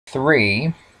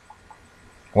3.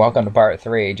 Welcome to part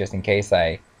 3, just in case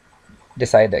I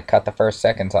decide to cut the first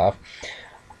seconds off.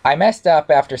 I messed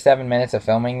up after 7 minutes of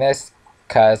filming this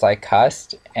because I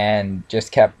cussed and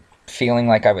just kept feeling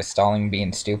like I was stalling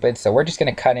being stupid. So we're just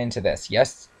going to cut into this.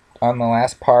 Yes, on the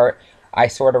last part, I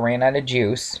sort of ran out of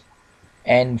juice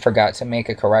and forgot to make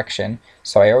a correction.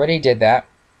 So I already did that.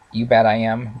 You bet I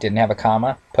am. Didn't have a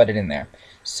comma. Put it in there.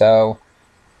 So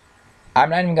I'm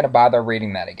not even going to bother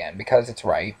reading that again because it's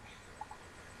right.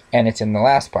 And it's in the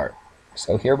last part.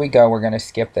 So here we go. We're going to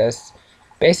skip this.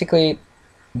 Basically,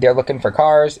 they're looking for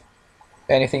cars.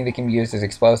 Anything that can be used as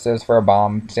explosives for a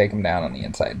bomb to take them down on the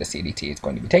inside. The CDT is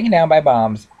going to be taken down by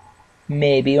bombs.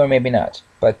 Maybe or maybe not.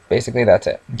 But basically that's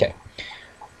it. Okay.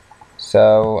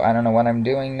 So I don't know what I'm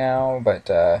doing now, but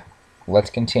let's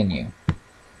continue.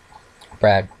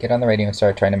 Brad, get on the radio and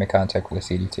start trying to make contact with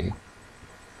the CDT.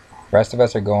 The rest of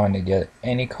us are going to get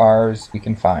any cars we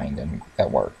can find and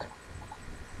at work.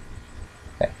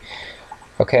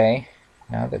 Okay,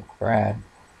 now that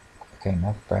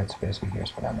Brad's busy,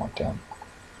 here's what I want done.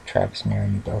 Travis, Mary,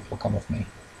 and you both will come with me.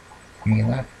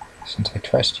 Mila, since I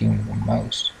trust you the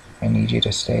most, I need you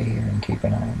to stay here and keep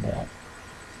an eye on Brad.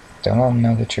 Don't let him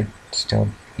know that you're still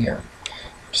here.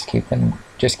 Just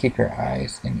keep your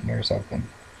eyes and ears open.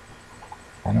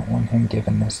 I don't want him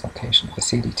given this location to the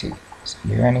CDT. So if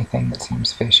you hear anything that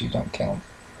seems fishy, don't kill him.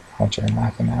 I want you to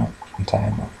knock him out and tie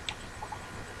him up.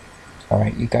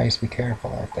 Alright, you guys be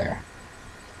careful out there.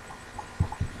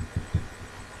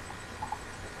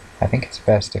 I think it's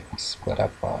best if we split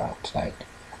up while outside.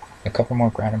 A couple more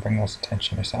ground and bring those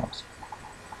attention yourselves.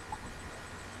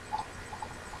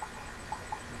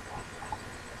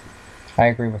 I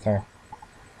agree with her.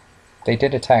 They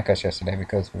did attack us yesterday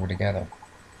because we were together.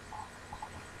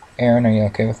 Aaron, are you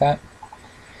okay with that?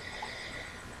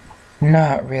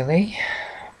 Not really.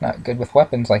 Not good with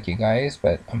weapons like you guys,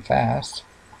 but I'm fast.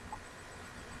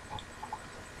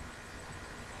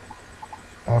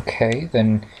 Okay,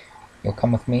 then you'll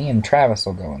come with me and Travis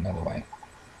will go another way.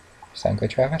 Sound good,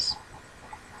 Travis?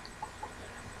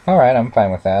 Alright, I'm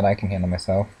fine with that. I can handle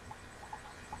myself.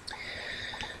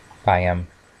 Bye,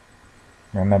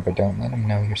 remember, don't let him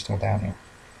know you're still down here.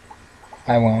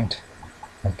 I won't.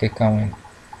 I'll get going.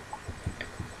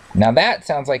 Now that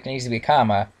sounds like there needs to be a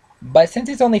comma, but since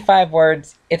it's only 5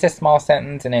 words, it's a small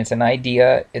sentence and it's an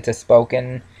idea, it's a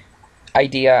spoken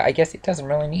idea, I guess it doesn't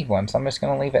really need one, so I'm just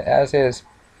going to leave it as is.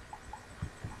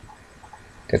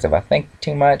 Because if I think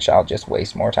too much, I'll just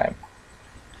waste more time.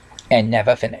 And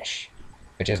never finish.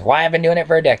 Which is why I've been doing it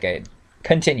for a decade.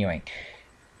 Continuing.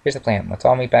 Here's the plan. Let's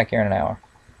all meet back here in an hour.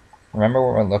 Remember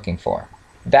what we're looking for.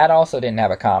 That also didn't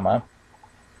have a comma.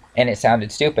 And it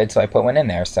sounded stupid, so I put one in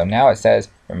there. So now it says,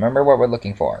 remember what we're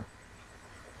looking for.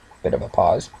 Bit of a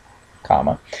pause.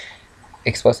 Comma.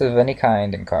 Explosives of any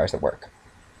kind and cars at work.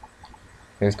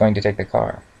 Who's going to take the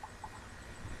car?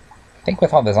 I think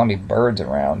with all the zombie birds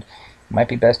around, it might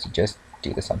be best to just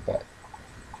do this on foot.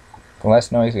 The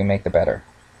less noise we make, the better.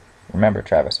 Remember,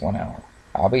 Travis, 1 hour.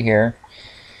 I'll be here.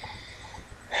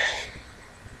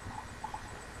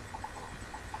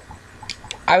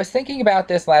 I was thinking about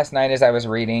this last night as I was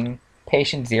reading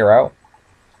Patient Zero.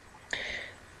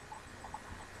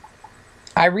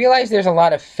 I realize there's a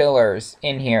lot of fillers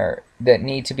in here that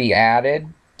need to be added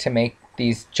to make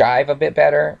these jive a bit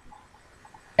better.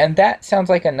 And that sounds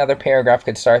like another paragraph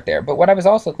could start there. But what I was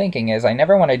also thinking is I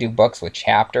never want to do books with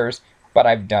chapters, but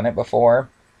I've done it before.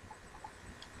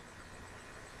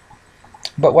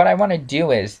 But what I want to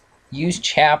do is use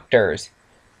chapters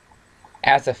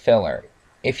as a filler,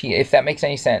 if that makes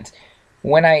any sense.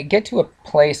 When I get to a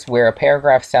place where a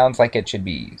paragraph sounds like it should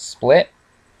be split,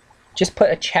 just put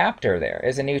a chapter there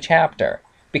as a new chapter.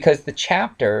 Because the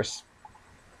chapters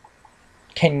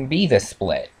can be the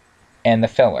split and the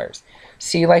fillers.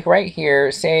 See, like right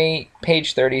here, say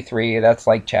page 33, that's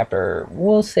like chapter,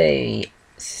 we'll say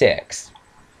 6.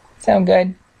 Sound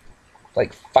good?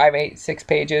 Like 5, 8, 6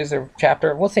 pages or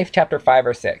chapter. We'll say chapter 5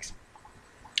 or 6.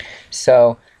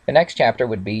 So the next chapter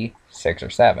would be 6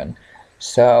 or 7.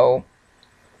 So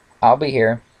I'll be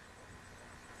here.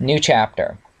 New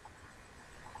chapter.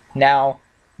 Now,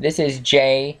 this is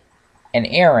Jay and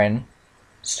Aaron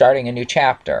starting a new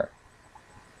chapter.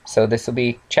 So this will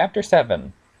be chapter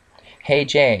 7. Hey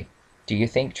Jay, do you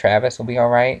think Travis will be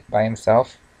alright by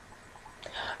himself?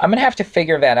 I'm going to have to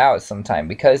figure that out sometime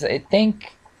because I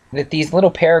think that these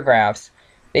little paragraphs,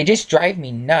 they just drive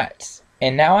me nuts.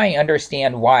 And now I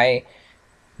understand why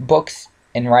books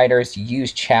and writers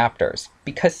use chapters.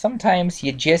 Because sometimes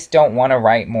you just don't want to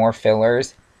write more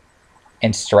fillers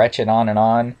and stretch it on and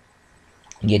on.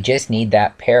 You just need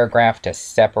that paragraph to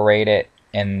separate it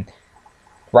and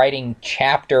writing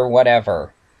chapter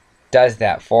whatever does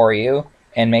that for you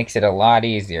and makes it a lot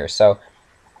easier. So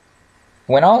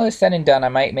when all is said and done, I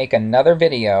might make another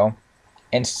video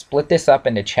and split this up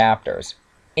into chapters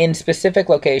in specific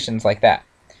locations like that.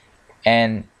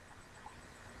 And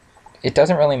it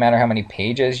doesn't really matter how many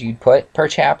pages you put per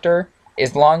chapter,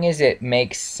 as long as it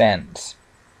makes sense.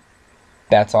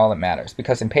 That's all that matters.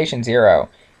 Because in Patient Zero,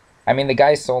 I mean, the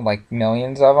guy sold like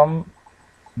millions of them,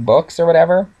 books or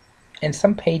whatever, and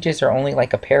some pages are only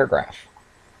like a paragraph.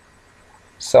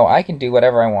 So I can do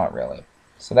whatever I want, really.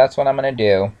 So that's what I'm going to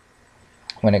do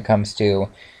when it comes to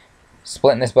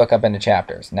splitting this book up into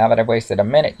chapters. Now that I've wasted a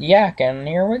minute yakking,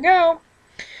 here we go.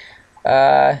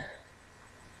 I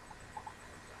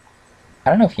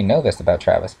don't know if you know this about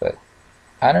Travis, but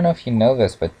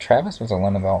Travis was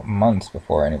alone about months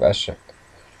before any of us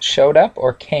showed up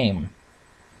or came.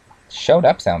 Showed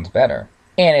up sounds better.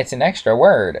 And it's an extra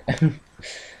word.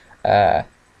 Was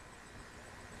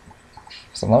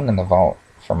alone in the vault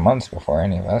for months before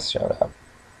any of us showed up.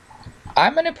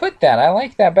 I'm going to put that. I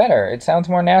like that better. It sounds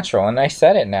more natural. And I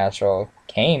said it natural.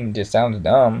 Came just sounds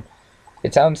dumb.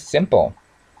 It sounds simple.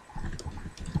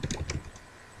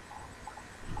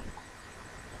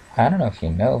 I don't know if you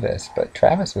know this, but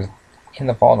Travis was in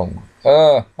the vault.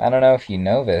 I don't know if you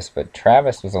know this, but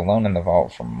Travis was alone in the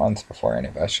vault for months before any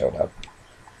of us showed up.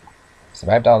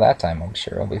 Survived all that time. I'm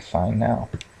sure he'll be fine now.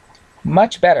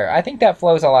 Much better. I think that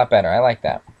flows a lot better. I like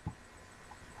that.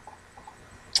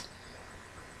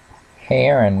 Hey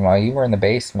Aaron, while you were in the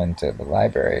basement of the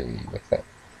library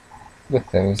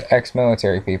with those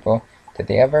ex-military people, did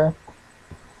they ever...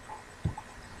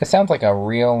 It sounds like a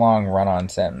real long run-on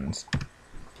sentence.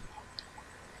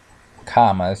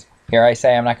 Commas. Here I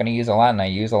say I'm not going to use a lot, and I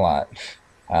use a lot.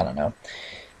 I don't know.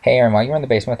 Hey Aaron, while you were in the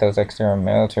basement with those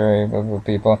ex-military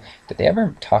people, did they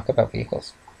ever talk about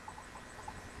vehicles?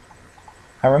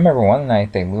 I remember one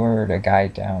night they lured a guy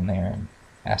down there and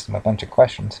asked him a bunch of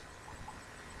questions.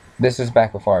 This is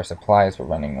back before our supplies were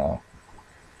running low.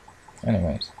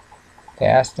 Anyways, they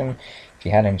asked him if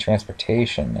he had any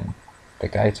transportation, and the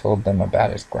guy told them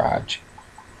about his garage.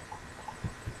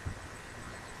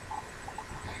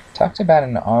 Talked about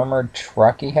an armored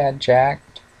truck he had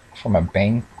jacked from a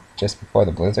bank just before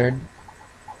the blizzard.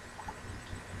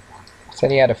 Said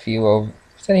he had a few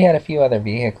other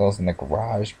vehicles in the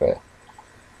garage,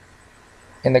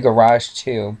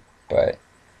 too, but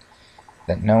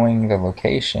that knowing the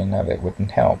location of it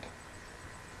wouldn't help.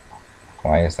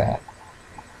 Why is that?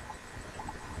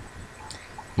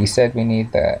 He said we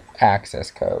need the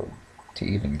access code to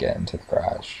even get into the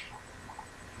garage.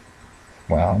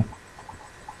 Well,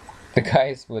 the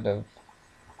guys would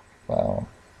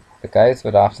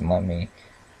often let me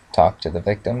talk to the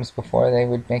victims before they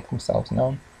would make themselves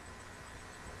known.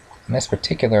 On this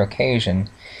particular occasion,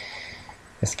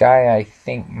 this guy, I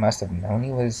think, must have known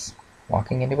he was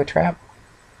walking into a trap.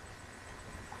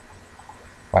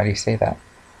 Why do you say that?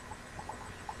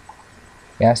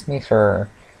 He asked me for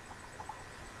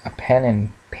a pen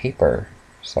and paper,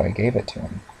 so I gave it to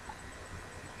him.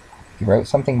 He wrote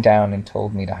something down and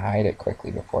told me to hide it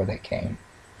quickly before they came.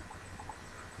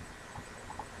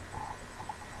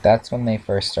 That's when they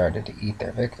first started to eat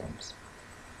their victims.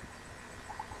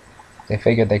 They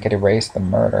figured they could erase the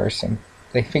murders simply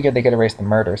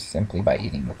by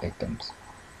eating the victims.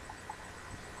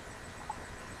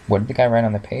 What did the guy write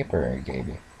on the paper he gave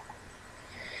you?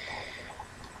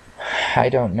 I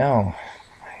don't know.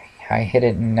 I hid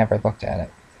it and never looked at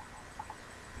it.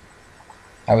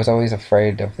 I was always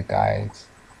afraid of the guys.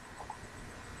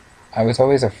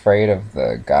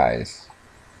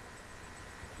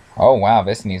 Oh wow,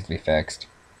 this needs to be fixed.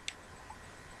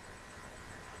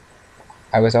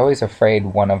 I was always afraid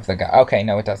one of the guys... Okay,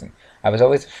 no it doesn't. I was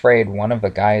always afraid one of the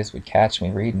guys would catch me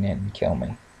reading it and kill me.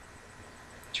 Do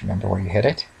you remember where you hid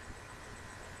it?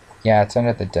 Yeah, it's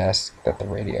under the desk that the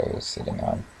radio is sitting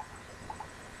on.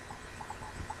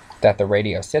 That the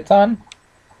radio sits on?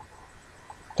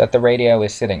 That the radio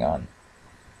is sitting on.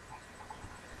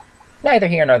 Neither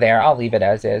here nor there. I'll leave it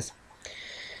as is.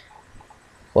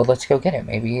 Well, let's go get it.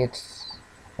 Maybe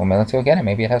let's go get it.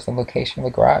 Maybe it has the location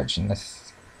of the garage and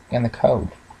the code.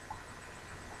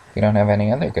 We don't have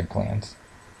any other good plans.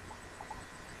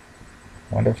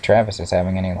 I wonder if Travis is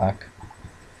having any luck.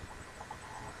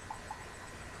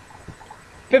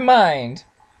 Keep in mind,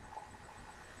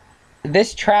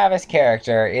 this Travis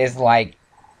character is like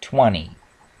 20,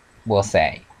 we'll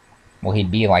say. Well,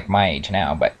 he'd be like my age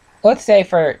now, but let's say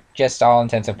for just all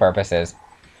intents and purposes,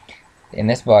 in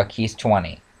this book, he's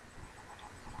 20.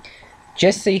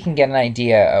 Just so you can get an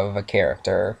idea of a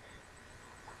character.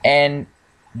 And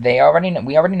we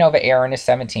already know that Aaron is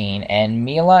 17, and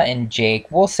Mila and Jake,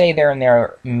 we'll say they're in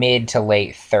their mid to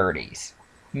late 30s.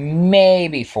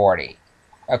 Maybe 40.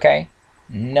 Okay?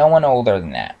 No one older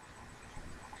than that.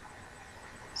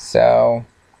 So,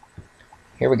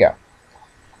 here we go.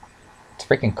 It's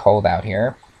freaking cold out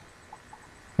here.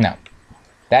 No.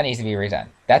 That needs to be redone.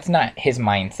 That's not his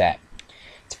mindset.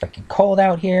 It's freaking cold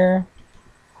out here.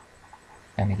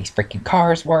 None of these freaking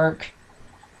cars work.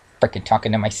 Freaking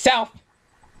talking to myself.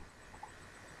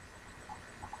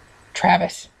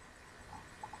 Travis.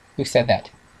 Who said that?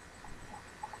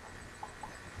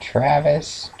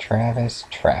 Travis.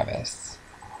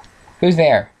 Who's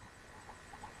there?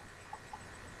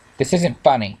 This isn't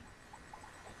funny.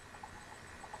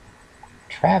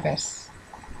 Travis.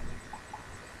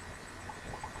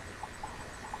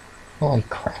 Holy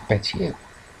crap, it's you.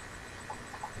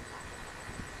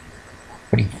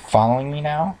 What, are you following me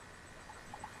now?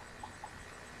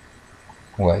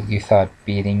 What, you thought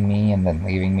beating me and then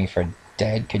leaving me for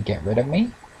dead could get rid of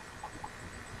me?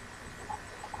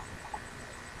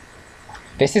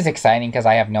 This is exciting because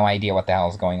I have no idea what the hell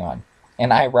is going on.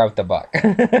 And I wrote the book.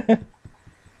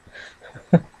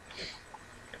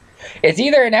 It's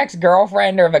either an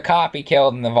ex-girlfriend or the cop he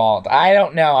killed in the vault. I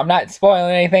don't know. I'm not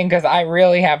spoiling anything because I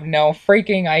really have no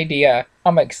freaking idea.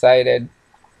 I'm excited.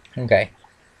 Okay.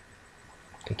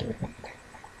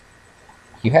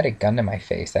 You had a gun to my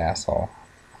face, asshole.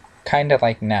 Kinda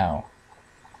like now.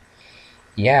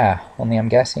 Yeah, only I'm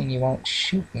guessing you won't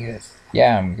shoot me this.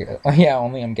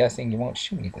 Only I'm guessing you won't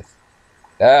shoot me this.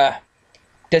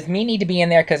 Does me need to be in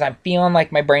there because I'm feeling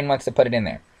like my brain wants to put it in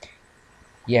there?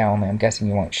 Yeah, only I'm guessing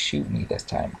you won't shoot me this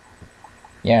time.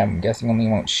 Yeah, I'm guessing only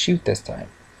you won't shoot this time.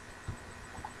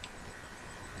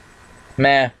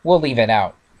 Meh, we'll leave it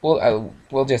out.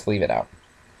 We'll just leave it out.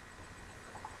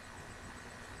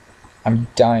 I'm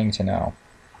dying to know.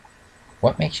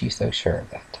 What makes you so sure of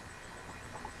that?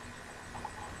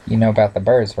 You know about the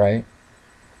birds, right?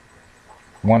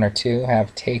 One or two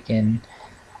have taken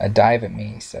a dive at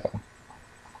me, so...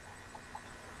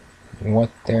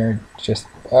 What they're just...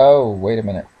 Oh, wait a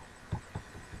minute.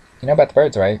 You know about the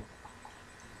birds, right?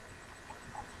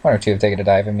 One or two have taken a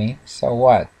dive at me. So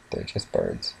what? They're just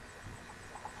birds.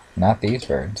 Not these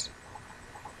birds.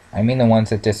 I mean the ones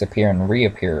that disappear and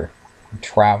reappear and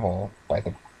travel by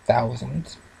the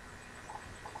thousands.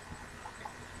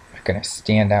 I'm not gonna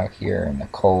stand out here in the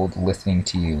cold listening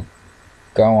to you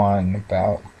go on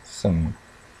about some...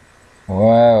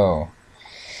 Whoa.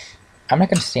 I'm not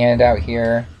gonna stand out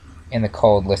here in the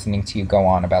cold listening to you go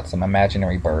on about some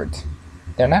imaginary birds.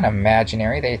 They're not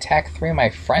imaginary. They attacked 3 of my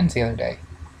friends the other day.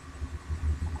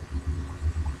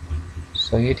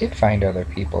 So you did find other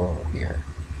people over here.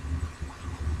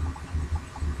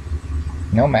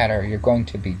 No matter, you're going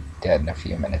to be dead in a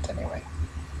few minutes anyway.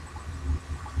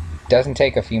 It doesn't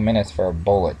take a few minutes for a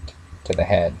bullet to the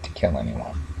head to kill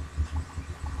anyone.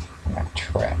 I'm not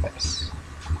Travis.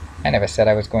 I never said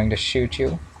I was going to shoot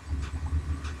you.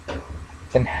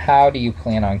 Then how do you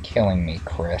plan on killing me,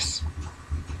 Chris?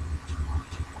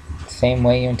 Same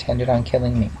way you intended on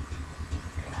killing me.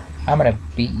 I'm gonna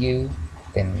beat you,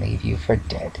 then leave you for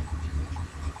dead.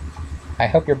 I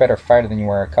hope you're a better fighter than you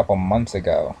were a couple months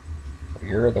ago.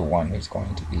 You're the one who's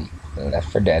going to be left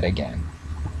for dead again.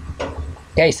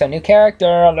 Okay, so new character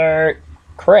alert.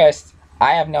 Chris.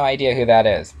 I have no idea who that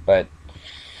is, but...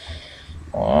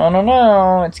 I don't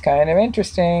know. It's kind of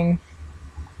interesting.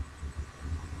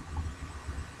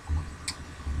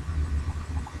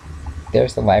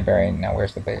 There's the library. Now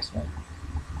where's the basement?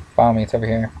 Follow me, it's over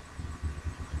here.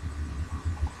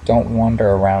 Don't wander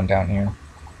around down here.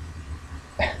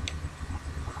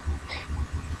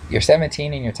 You're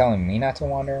 17 and you're telling me not to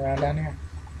wander around down here?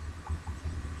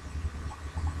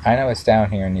 I know it's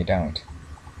down here and you don't.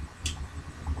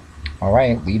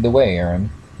 Alright, lead the way, Aaron.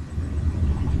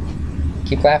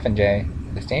 Keep laughing, Jay.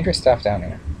 There's dangerous stuff down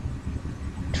here.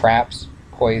 Traps,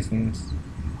 poisons...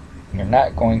 You're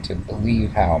not going to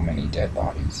believe how many dead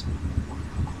bodies.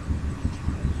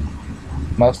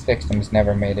 Most victims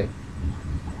never made it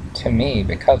to me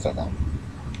because of them.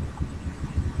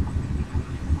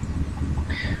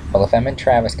 Well, if Em and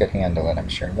Travis could handle it, I'm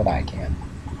sure that I can.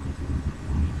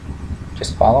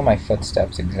 Just follow my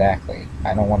footsteps exactly.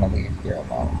 I don't want to leave here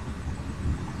alone.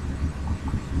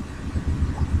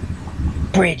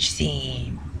 Bridge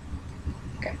scene!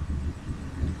 Okay.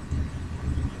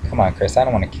 Come on, Chris, I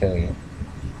don't want to kill you.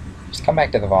 Just come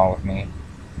back to the vault with me.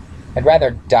 I'd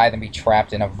rather die than be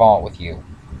trapped in a vault with you.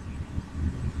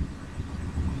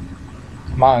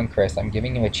 Come on, Chris, I'm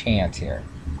giving you a chance here.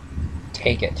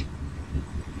 Take it.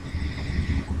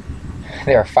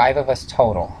 There are 5 of us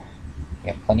total. We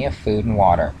have plenty of food and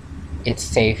water. It's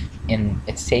safe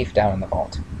down in the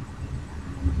vault.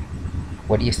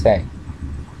 What do you say?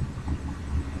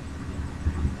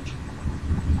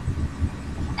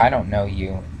 I don't know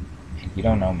you, and you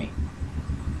don't know me.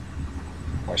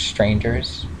 We're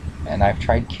strangers, and I've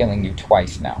tried killing you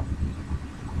twice now.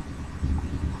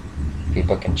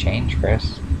 People can change,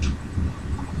 Chris.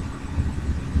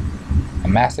 A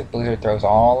massive blizzard throws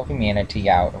all of humanity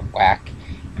out of whack,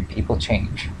 and people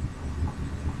change.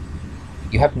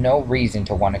 You have no reason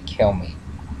to want to kill me,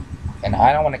 and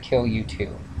I don't want to kill you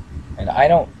too, and I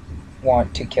don't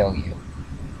want to kill you.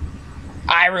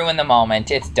 I ruined the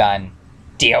moment. It's done.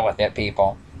 Deal with it,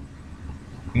 people.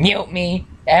 Mute me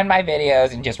and my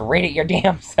videos and just read it your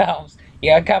damn selves.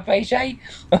 You got a cup of Shay?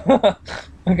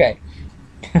 Okay.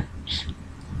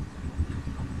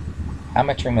 How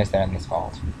much room is there in this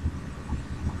vault?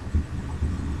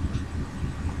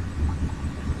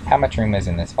 How much room is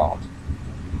in this vault?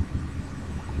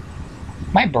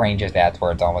 My brain just adds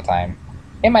words all the time.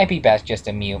 It might be best just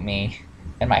to mute me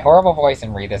and my horrible voice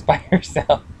and read this by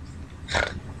yourself.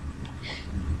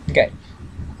 Okay.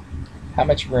 How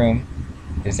much room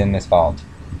is in this vault?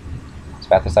 It's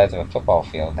about the size of a football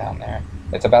field down there.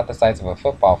 It's about the size of a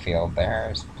football field.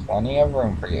 There's plenty of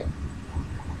room for you.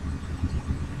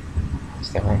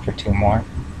 Is there room for 2 more?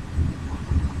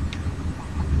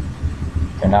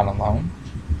 You're not alone?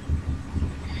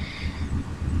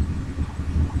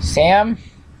 Sam,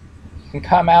 you can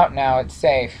come out now. It's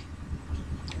safe.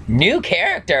 New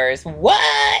characters?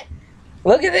 What?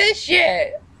 Look at this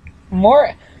shit.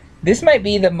 More. This might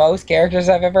be the most characters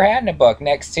I've ever had in a book,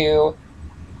 next to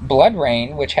Blood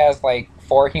Rain, which has like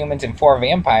 4 humans and 4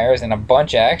 vampires and a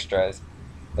bunch of extras.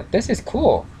 But this is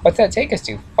cool. What's that take us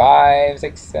to? 5,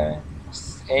 6, 7,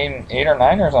 8 or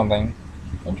 9 or something.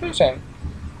 Interesting.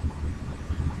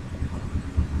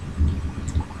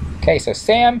 Okay, so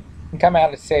Sam can come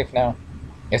out. It's safe now.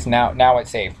 It's now it's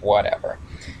safe. Whatever.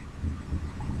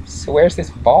 So where's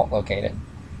this vault located?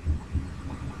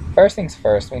 First things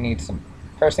first, we need to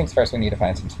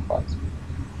find some supplies.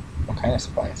 What kind of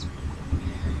supplies?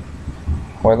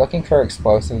 We're looking for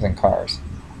explosives and cars.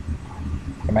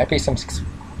 There might be some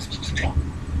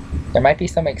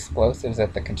explosives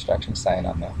at the construction site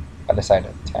on the other side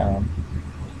of the town.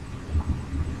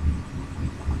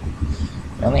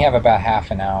 We only have about half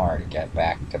an hour to get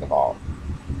back to the vault.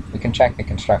 We can check the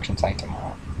construction site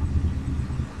tomorrow.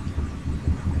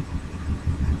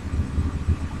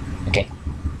 Okay,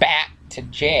 back to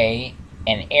Jay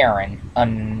and Aaron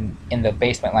in the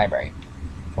basement library.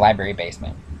 Library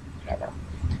basement. Whatever.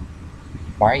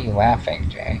 Why are you laughing,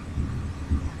 Jay?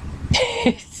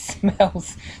 It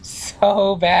smells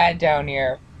so bad down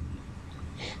here.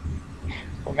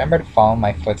 Remember to follow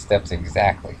my footsteps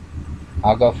exactly.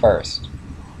 I'll go first.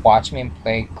 Watch me and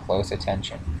pay close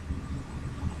attention.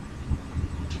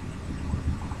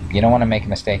 You don't want to make a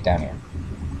mistake down here.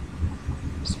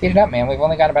 Speed it up, man. We've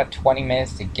only got about 20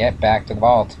 minutes to get back to the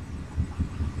vault.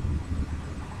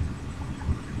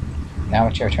 Now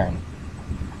it's your turn.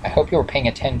 I hope you were paying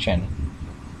attention.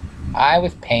 I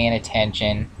was paying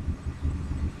attention.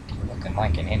 You're looking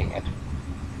like an idiot,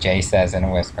 Jay says in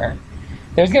a whisper.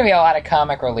 There's going to be a lot of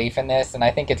comic relief in this, and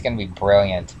I think it's going to be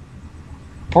brilliant.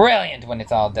 Brilliant when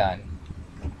it's all done.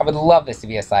 I would love this to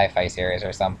be a sci-fi series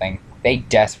or something. They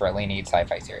desperately need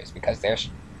sci-fi series because their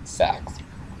sucks.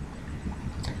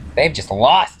 They've just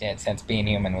lost it since Being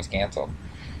Human was canceled.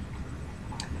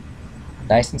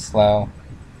 Nice and slow.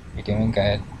 You're doing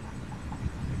good.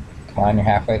 Come on, you're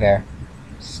halfway there.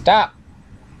 Stop!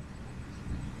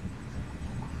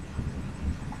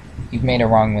 You've made a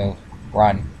wrong move.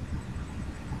 Run.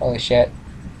 Holy shit.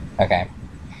 Okay.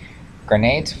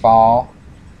 Grenades fall.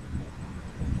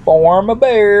 Form a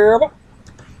bear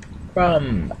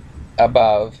from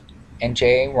above, and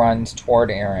Jay runs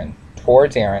towards Aaron,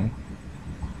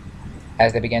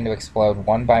 as they begin to explode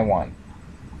one by one.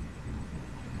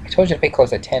 I told you to pay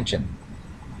close attention.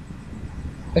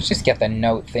 Let's just get the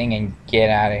note thing and get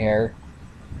out of here.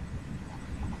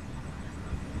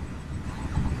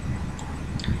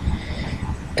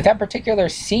 At that particular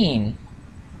scene,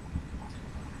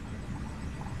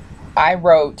 I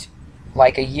wrote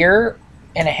like a year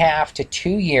and a half to 2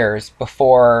 years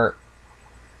before,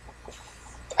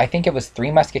 I think it was Three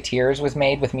Musketeers was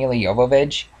made with Mila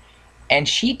Jovovich, and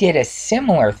she did a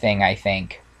similar thing, I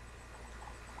think,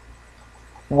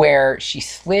 where she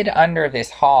slid under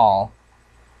this hall,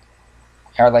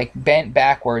 or like bent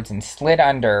backwards and slid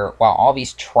under while all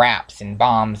these traps and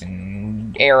bombs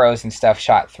and arrows and stuff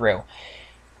shot through.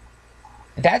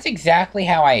 That's exactly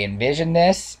how I envisioned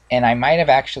this, and I might have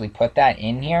actually put that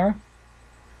in here.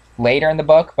 later in the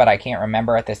book, but I can't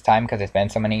remember at this time because it's been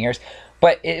so many years.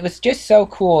 But it was just so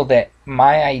cool that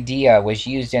my idea was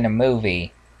used in a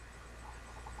movie,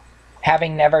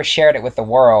 having never shared it with the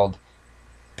world.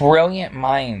 Brilliant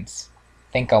minds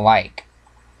think alike.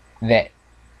 That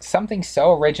something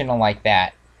so original like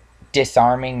that,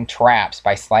 disarming traps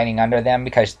by sliding under them,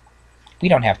 because we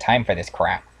don't have time for this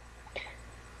crap.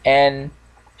 And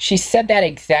she said that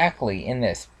exactly in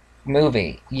this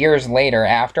movie years later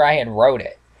after I had wrote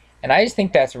it. And I just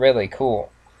think that's really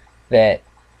cool, that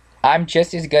I'm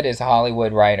just as good as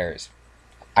Hollywood writers.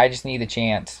 I just need the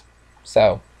chance.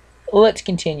 So let's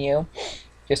continue.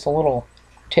 Just a little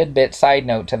tidbit side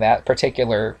note to that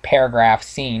particular paragraph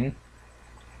scene.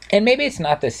 And maybe it's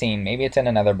not the scene. Maybe it's in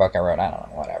another book I wrote. I don't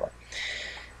know. Whatever.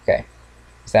 Okay.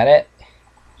 Is that it?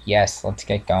 Yes. Let's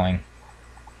get going.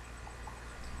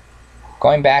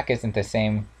 Going back isn't the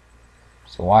same,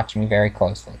 so watch me very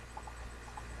closely.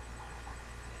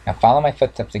 Now follow my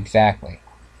footsteps exactly.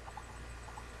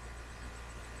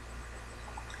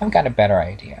 I've got a better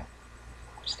idea.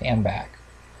 Stand back.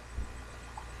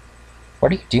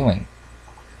 What are you doing?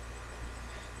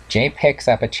 Jay picks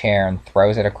up a chair and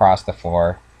throws it across the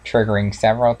floor, triggering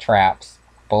several traps.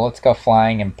 Bullets go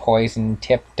flying and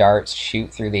poison-tipped darts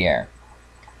shoot through the air.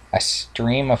 A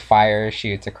stream of fire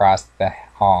shoots across the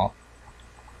hall.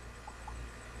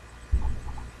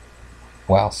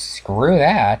 Well, screw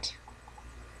that.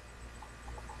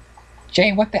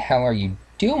 Jay, what the hell are you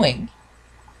doing?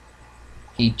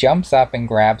 He jumps up and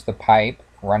grabs the pipe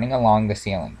running along the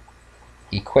ceiling.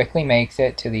 He quickly makes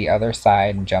it to the other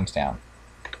side and jumps down.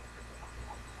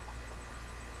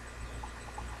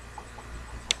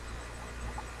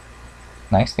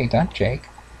 Nicely done, Jake.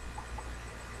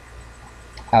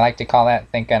 I like to call that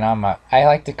thinking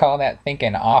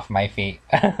off my feet,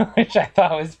 which I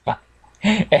thought was fun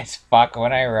as fuck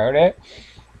when I wrote it.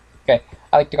 Okay,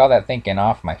 I like to call that thinking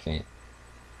off my feet.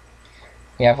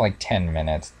 We have like 10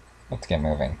 minutes. Let's get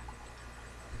moving.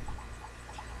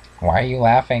 Why are you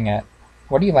laughing at...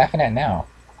 What are you laughing at now?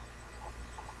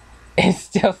 It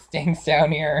still stinks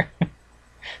down here.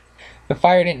 The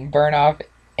fire didn't burn off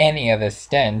any of the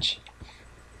stench.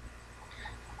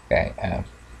 Okay,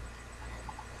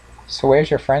 so where's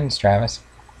your friends, Travis?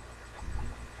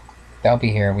 They'll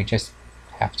be here. We just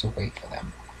have to wait for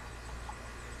them.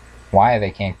 Why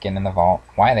they can't get in the vault?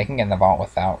 Why they can get in the vault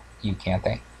without you, can't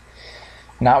they?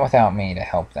 Not without me to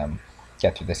help them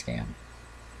get through the scam.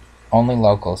 Only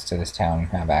locals to this town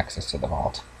have access to the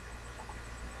vault.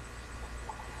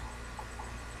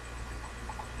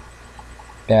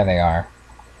 There they are.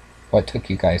 What took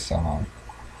you guys so long?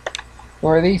 Who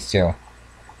are these two?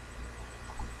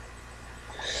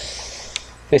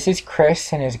 This is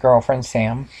Chris and his girlfriend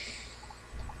Sam.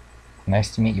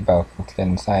 Nice to meet you both. Let's get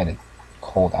inside. It's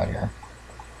cold out here.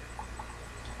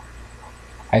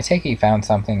 I take it you found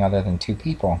something other than two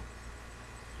people.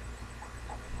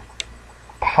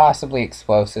 Possibly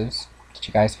explosives. Did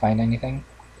you guys find anything?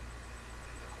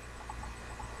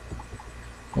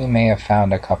 We may have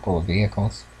found a couple of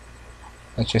vehicles.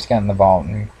 Let's just get in the vault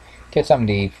and get something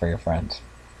to eat for your friends.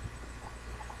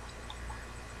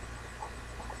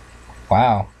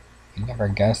 Wow, you never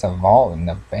guess a vault in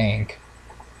the bank.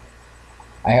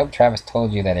 I hope Travis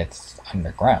told you that it's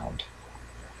underground.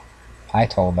 I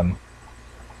told them.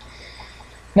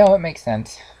 No, it makes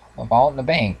sense. A vault in a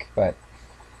bank, but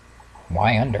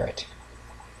why under it?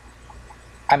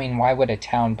 I mean, why would a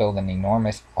town build an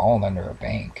enormous vault under a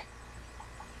bank?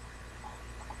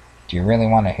 Do you really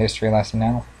want a history lesson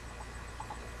now?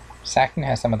 Sackton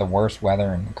has some of the worst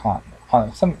weather in the continent.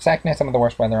 Sackton has some of the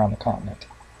worst weather on the continent.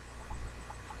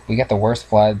 We get the worst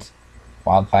floods,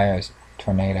 wildfires,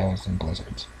 tornadoes, and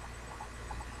blizzards.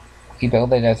 We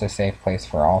build it as a safe place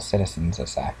for all citizens of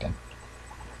Sackton.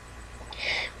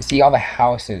 We see all the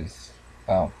houses,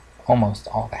 well, almost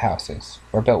all the houses,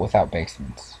 were built without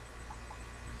basements.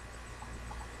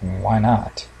 Why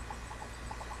not?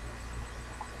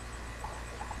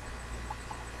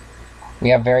 We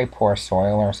have very poor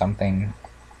soil or something.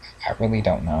 I really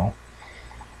don't know.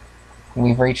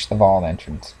 We've reached the vault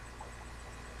entrance.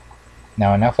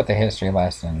 Now enough with the history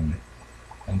lesson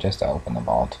and just to open the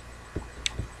vault.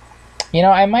 You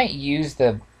know, I might use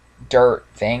the dirt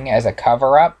thing as a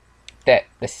cover-up that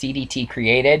the CDT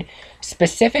created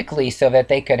specifically so that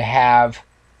they could have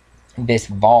this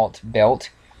vault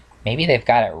built. Maybe they've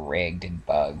got it rigged and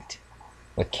bugged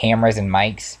with cameras and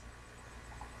mics.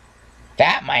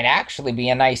 That might actually be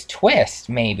a nice twist,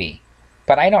 maybe.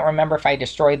 But I don't remember if I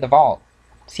destroyed the vault.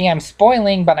 See, I'm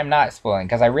spoiling, but I'm not spoiling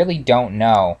because I really don't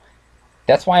know.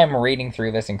 That's why I'm reading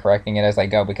through this and correcting it as I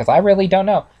go, because I really don't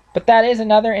know. But that is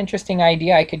another interesting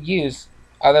idea I could use,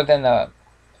 other than the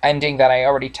ending that I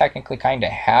already technically kind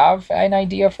of have an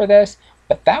idea for this,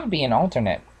 but that would be an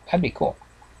alternate. That'd be cool.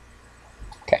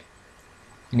 Okay.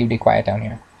 You need to be quiet down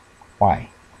here. Why?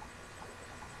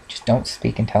 Just don't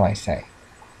speak until I say.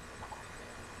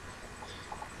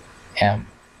 M,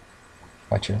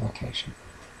 what's your location?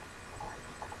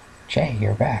 Jay,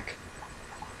 you're back.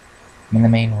 I'm in the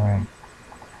main room.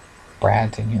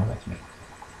 Brad's in here with me.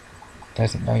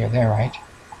 Doesn't know you're there, right?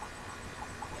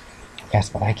 Yes,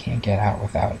 but I can't get out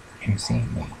without him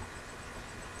seeing me.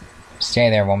 Stay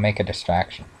there, we'll make a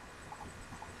distraction.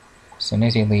 As soon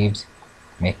as he leaves,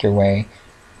 make your way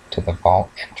to the vault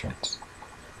entrance.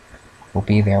 We'll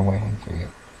be there waiting for you.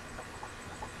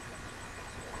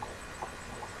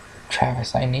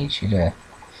 Travis, I need you to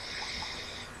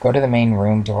go to the main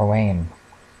room doorway and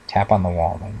tap on the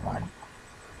wall and run.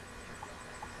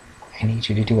 I need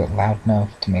you to do it loud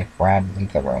enough to make Brad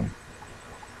leave the room.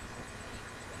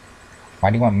 Why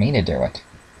do you want me to do it?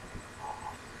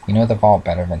 You know the vault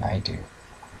better than I do.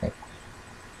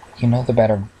 You know the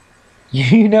better...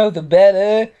 You know the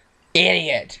better...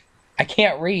 Idiot! I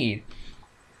can't read.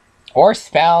 Or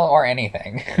spell or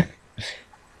anything.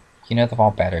 You know the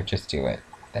vault better, just do it.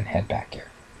 Then head back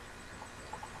here.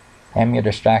 Your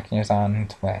distraction is on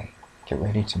its way. Get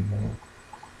ready to move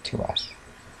to us.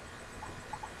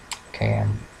 Okay,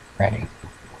 I'm ready.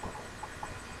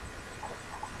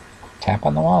 Tap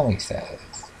on the wall, he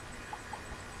says.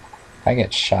 If I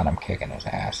get shot, I'm kicking his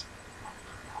ass.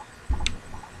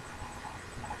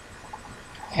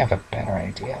 I have a better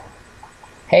idea.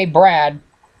 Hey, Brad!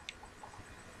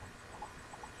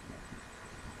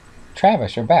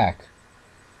 Travis, you're back.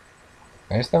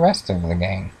 Where's the rest of the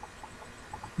gang?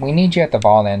 We need you at the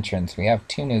vault entrance. We have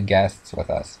 2 new guests with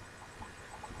us.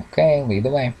 Okay, lead the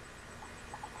way.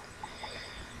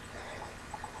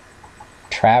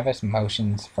 Travis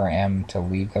motions for M to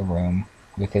leave the room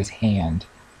with his hand,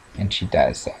 and she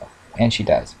does so. And she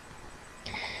does.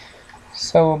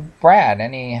 So, Brad,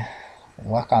 any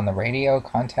luck on the radio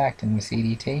contact in the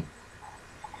CDT?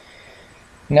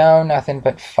 No, nothing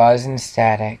but fuzz and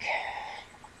static.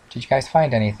 Did you guys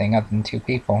find anything other than 2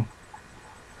 people?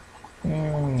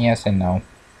 Yes and no.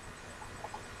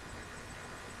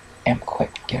 M,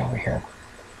 quick, get over here.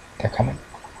 They're coming.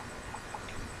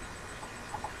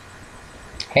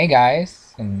 Hey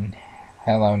guys, and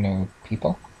hello new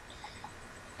people.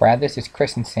 Brad, this is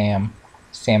Chris and Sam.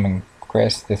 Sam and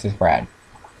Chris, this is Brad.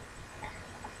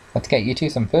 Let's get you 2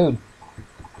 some food.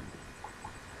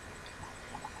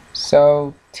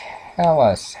 So, tell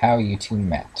us how you 2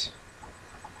 met.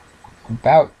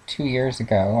 About 2 years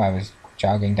ago, I was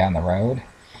jogging down the road.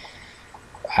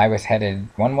 I was headed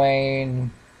one way,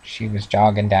 and she was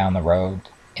jogging down the road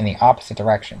in the opposite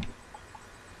direction.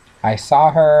 I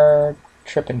saw her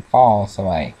trip and fall, so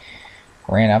I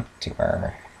ran up to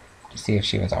her to see if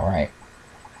she was alright.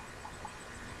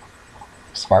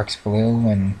 Sparks flew,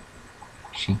 and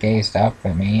she gazed up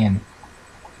at me, and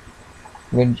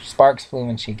sparks flew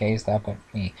and she gazed up at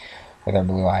me with her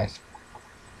blue eyes.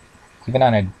 Even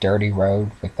on a dirty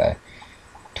road with a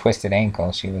twisted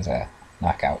ankle, she was a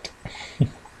knockout.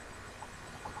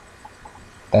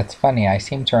 That's funny, I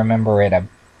seem to remember it a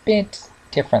bit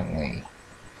differently.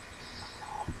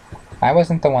 I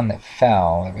wasn't the one that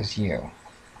fell, it was you.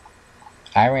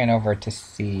 I ran over to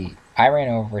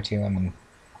him, and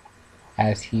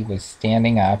as he was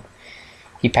standing up,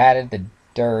 he patted the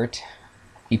dirty.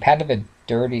 He patted the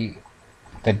dirty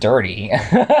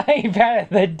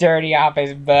off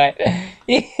his butt.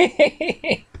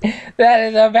 That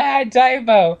is a bad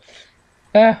typo.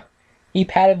 He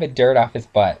patted the dirt off his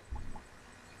butt.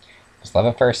 It was love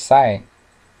at first sight.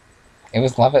 It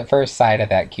was love at first sight of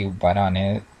that cute butt on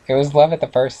it. It was love at the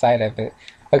first sight of it.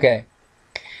 Okay.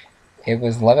 It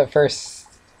was love at first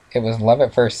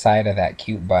sight of that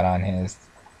cute butt on his.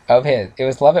 It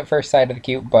was love at first sight of the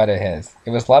cute butt of his. It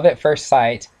was love at first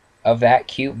sight of that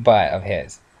cute butt of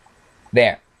his.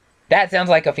 There. That sounds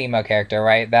like a female character,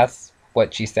 right? That's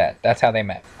what she said. That's how they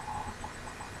met.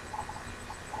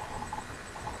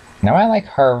 Now I like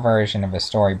her version of the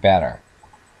story better.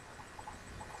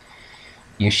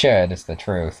 You should, it's the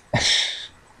truth.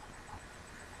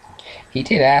 He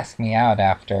did ask me out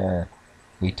after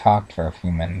we talked for a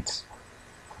few minutes.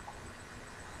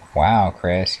 Wow,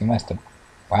 Chris, you must be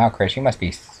one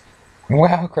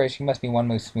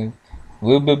move smooth.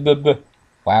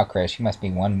 Wow, Chris, you must be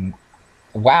one...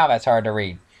 Wow, that's hard to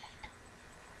read.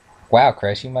 Wow,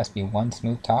 Chris, you must be one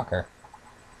smooth talker.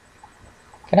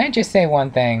 Can I just say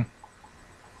one thing?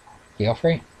 Feel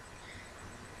free.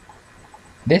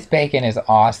 This bacon is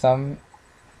awesome.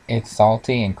 It's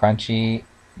salty and crunchy,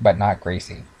 but not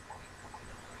greasy.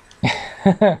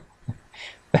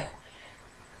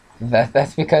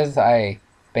 That's because I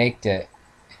baked it,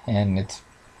 and it's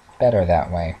better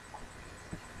that way.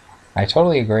 I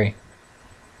totally agree.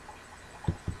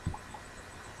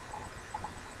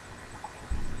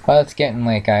 Well, it's getting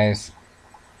late, guys.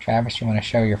 Travis, you want to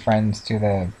show your friends to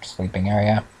the sleeping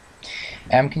area?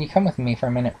 Can you come with me for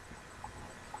a minute?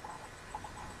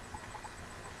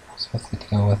 So what's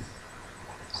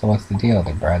the deal?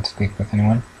 Did Brad speak with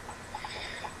anyone?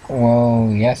 Well,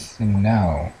 yes and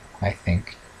no, I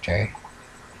think, Jay.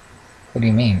 What do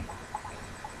you mean?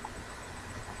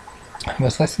 I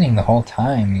was listening the whole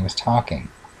time he was talking.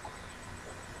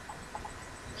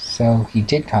 So he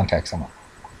did contact someone.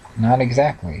 Not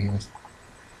exactly. He was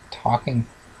talking,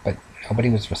 but nobody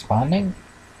was responding?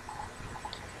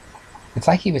 It's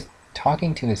like he was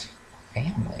talking to his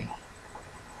family.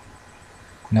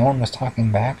 No one was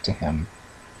talking back to him.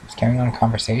 He was carrying on a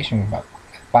conversation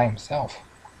by himself.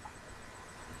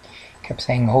 He kept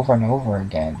saying over and over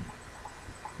again,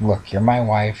 "Look, you're my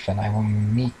wife, and I will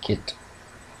make it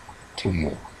to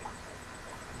you.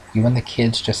 You and the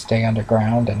kids just stay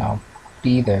underground, and I'll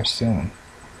be there soon."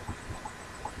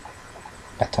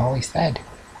 That's all he said.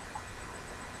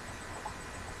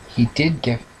 He did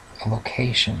give a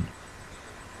location,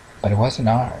 but it wasn't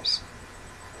ours.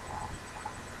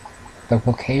 The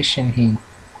location he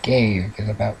gave is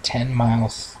about 10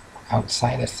 miles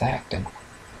outside of Sackton.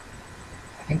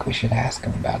 I think we should ask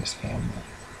him about his family.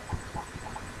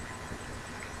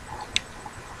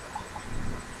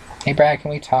 Hey Brad, can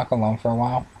we talk alone for a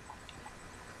while?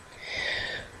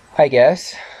 I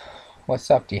guess. What's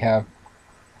up? Do you have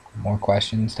more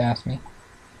questions to ask me?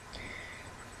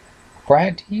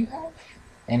 Brad, do you have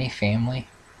any family?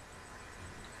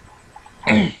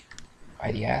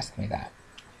 Why do you ask me that?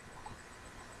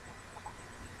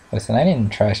 Listen, I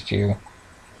didn't trust you.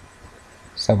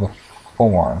 So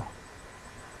before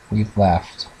we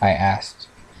left, I asked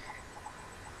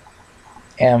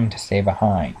Em to stay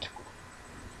behind.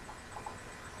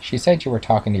 She said you were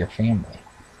talking to your family.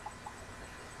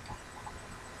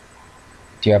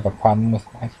 Do you have a problem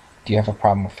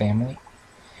with family?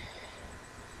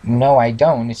 No, I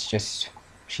don't. It's just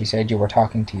she said you were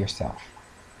talking to yourself.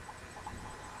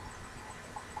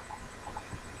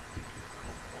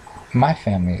 My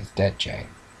family is dead, Jay.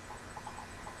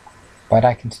 But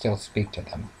I can still speak to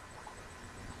them.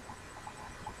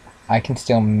 I can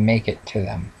still make it to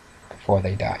them before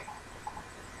they die.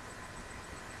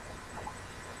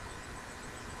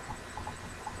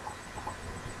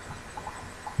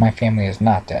 My family is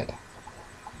not dead.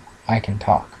 I can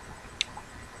talk.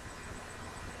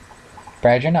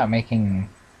 Brad, you're not making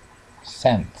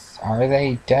sense. Are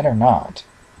they dead or not?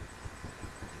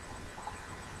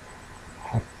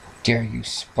 How dare you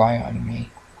spy on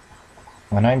me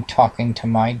when I'm talking to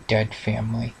my dead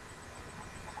family?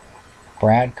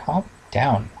 Brad, calm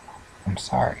down. I'm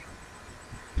sorry.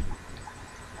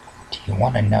 Do you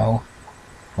want to know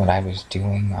what I was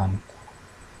doing on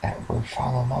that roof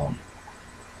all alone?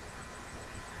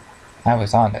 I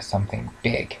was on to something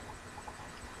big.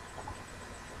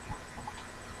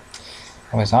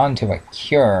 I was on to a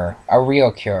cure, a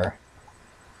real cure.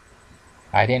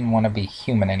 I didn't want to be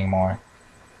human anymore.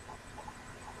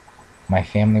 My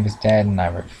family was dead, and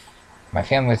my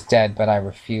family was dead, but I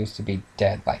refused to be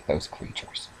dead like those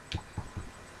creatures.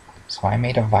 So I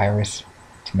made a virus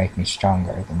to make me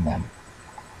stronger than them.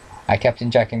 I kept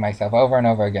injecting myself over and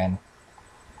over again.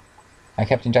 I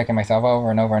kept injecting myself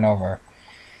over and over and over,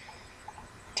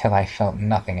 till I felt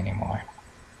nothing anymore.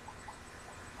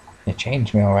 It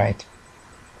changed me, all right.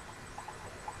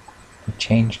 It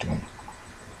changed me.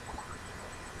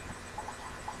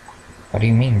 What do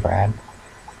you mean, Brad?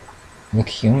 You look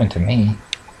human to me.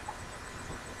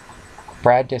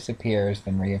 Brad disappears,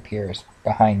 then reappears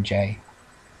behind Jay.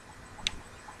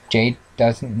 Jay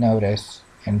doesn't notice,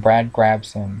 and Brad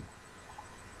grabs him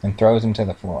and throws him to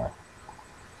the floor.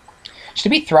 Should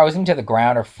it be throws him to the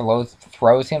ground or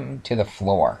throws him to the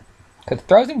floor? Because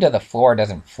throws him to the floor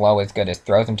doesn't flow as good as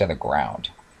throws him to the ground.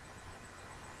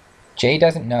 Jay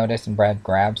doesn't notice, and Brad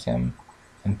grabs him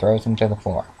and throws him to the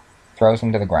floor. Throws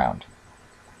him to the ground.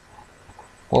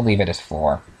 We'll leave it as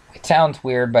floor. It sounds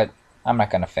weird, but I'm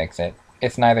not going to fix it.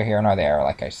 It's neither here nor there,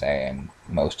 like I say in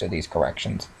most of these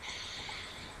corrections.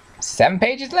 7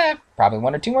 pages left. Probably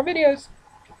 1 or 2 more videos.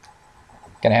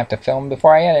 Gonna have to film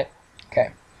before I edit.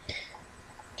 Okay.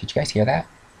 Did you guys hear that?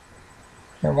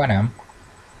 Hear what, Em?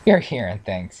 You're hearing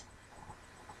things.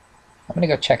 I'm gonna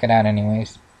go check it out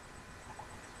anyways.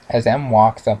 As Em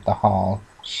walks up the hall,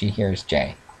 she hears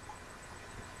Jay.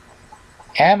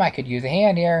 Em, I could use a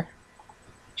hand here.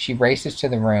 She races to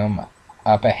the room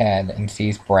up ahead and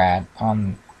sees Brad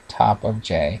on top of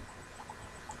Jay.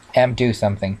 Em, do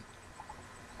something.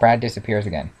 Brad disappears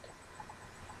again.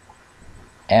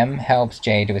 M helps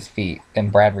Jay to his feet,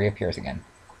 then Brad reappears again.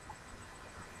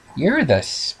 You're the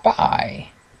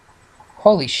spy.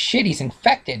 Holy shit, he's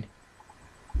infected.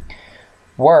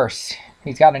 Worse,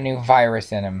 he's got a new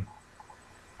virus in him.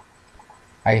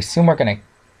 I assume we're gonna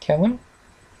kill him?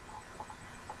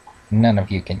 None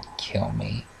of you can kill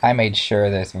me. I made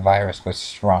sure this virus was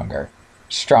stronger.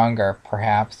 Stronger,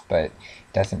 perhaps, but it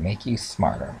doesn't make you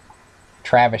smarter.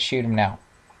 Travis, shoot him now.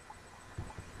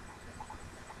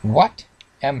 What?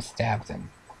 M stabs him.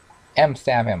 M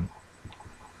stab him.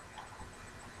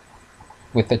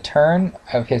 With the turn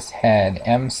of his head,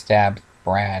 M stabs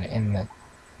Brad in the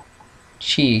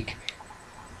cheek,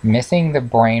 missing the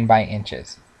brain by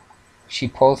inches. She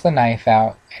pulls the knife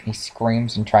out, and he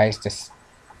screams and tries to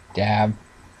stab.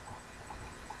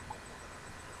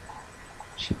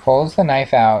 She pulls the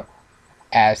knife out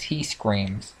as he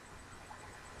screams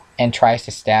and tries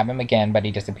to stab him again, but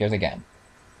he disappears again.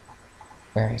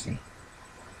 Where is he?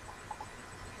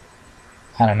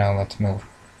 I don't know, let's move.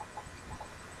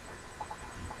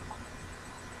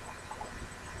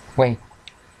 Wait,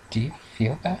 do you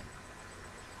feel that?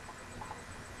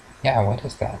 Yeah, what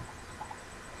is that?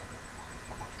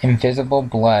 Invisible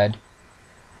blood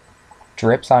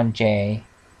drips on J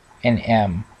and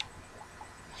M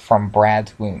from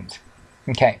Brad's wounds.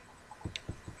 Okay,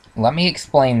 let me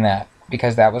explain that,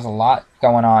 because that was a lot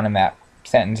going on in that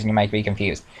sentence and you might be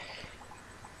confused.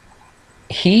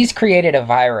 He's created a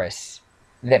virus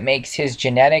that makes his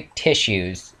genetic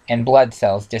tissues and blood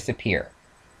cells disappear.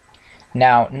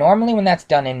 Now, normally when that's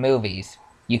done in movies,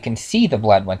 you can see the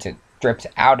blood once it drips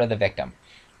out of the victim.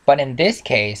 But in this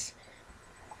case,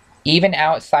 even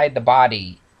outside the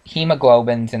body,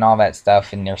 hemoglobins and all that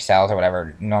stuff in their cells or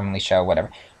whatever normally show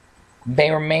whatever, they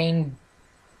remain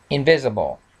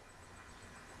invisible.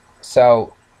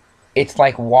 So it's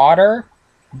like water,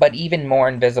 but even more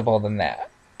invisible than that.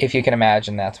 If you can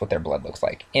imagine, that's what their blood looks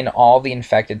like in all the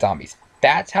infected zombies.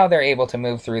 That's how they're able to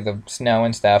move through the snow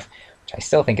and stuff, which I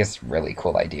still think is a really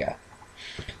cool idea.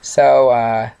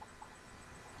 So,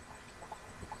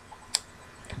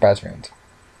 buzz runes.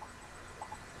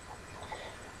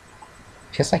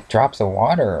 Feels like drops of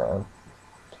water or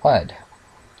blood.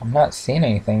 I'm not seeing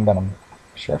anything, but I'm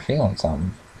sure feeling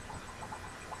something.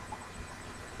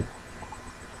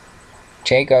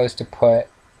 Jay goes to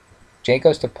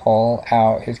pull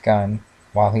out his gun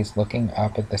while he's looking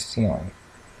up at the ceiling.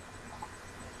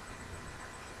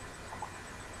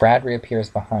 Brad reappears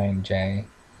behind Jay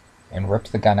and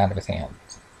rips the gun out of his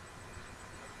hands.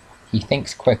 He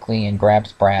thinks quickly and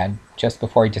grabs Brad just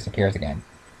before he disappears again.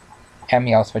 M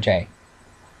yells for Jay.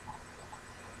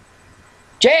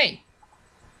 Jay!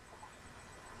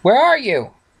 Where are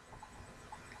you?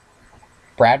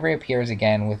 Brad reappears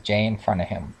again with Jay in front of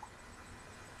him.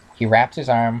 He wraps his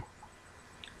arm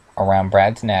around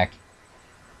Brad's neck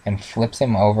and flips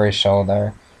him over his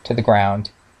shoulder to the ground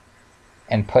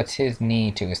and puts his knee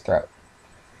to his throat.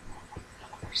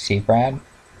 See, Brad?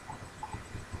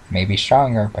 Maybe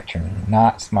stronger, but you're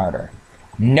not smarter.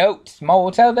 Note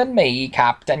smarter than me,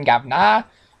 Captain Governor.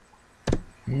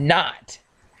 Not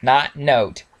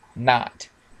note. Not.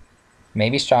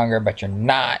 Maybe stronger, but you're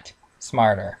not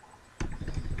smarter.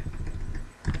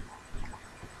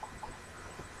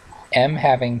 M,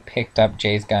 having picked up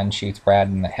Jay's gun, shoots Brad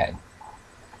in the head.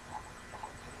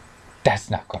 That's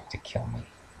not going to kill me.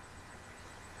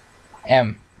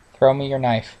 M, throw me your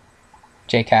knife.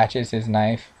 Jay catches her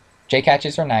knife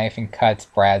and cuts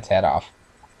Brad's head off.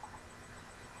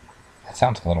 That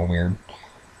sounds a little weird.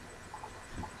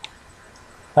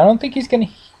 I don't think he's gonna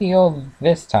heal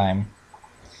this time.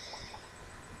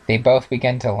 They both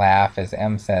begin to laugh as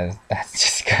M says, "That's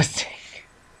disgusting."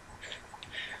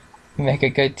 You make a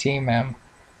good team, M.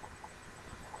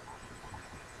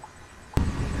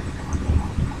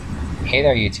 Hey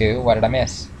there, you two. What did I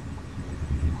miss?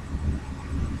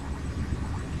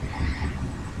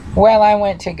 Well, I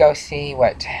went to go see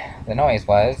what the noise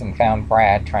was and found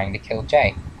Brad trying to kill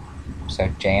Jay. So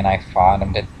Jay and I fought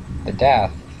him to the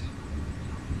death.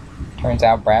 Turns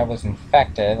out Brad was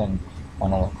infected and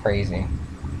went a little crazy.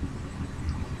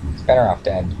 He's better off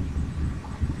dead.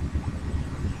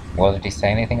 Well, did he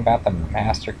say anything about the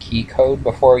master key code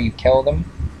before you killed him?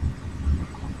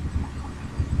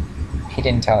 He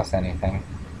didn't tell us anything.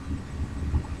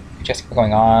 He just kept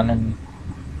going on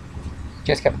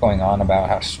about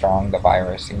how strong the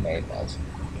virus he made was.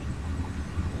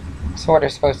 So what are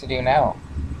we supposed to do now?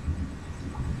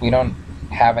 We don't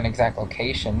have an exact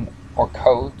location or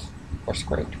codes. We're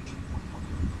screwed.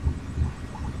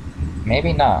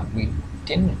 Maybe not. We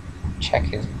didn't check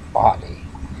his body.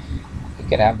 He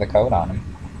could have the code on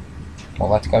him. Well,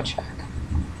 let's go check.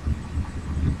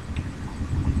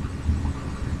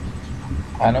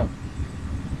 I don't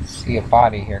see a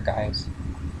body here, guys.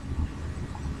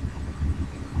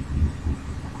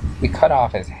 We cut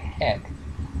off his head.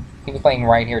 He was laying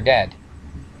right here dead.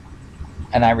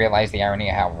 And I realize the irony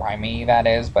of how rhymey that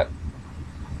is, but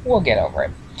we'll get over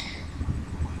it.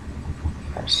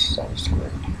 We're so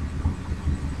screwed.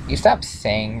 You stop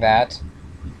saying that.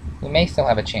 We may still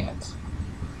have a chance.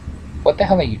 What the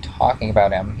hell are you talking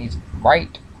about, Em? He's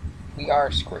right. We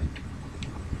are screwed.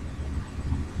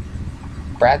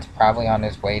 Brad's probably on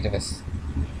his way to this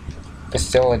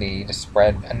facility to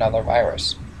spread another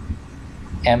virus.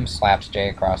 M slaps Jay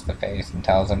across the face and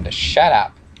tells him to shut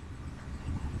up.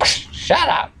 Shut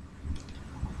up!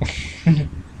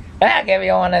 I'll give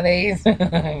you one of these.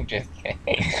 Just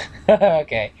kidding.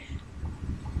 Okay.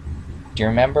 Do you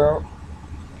remember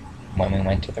when we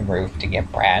went to the roof to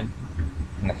get Brad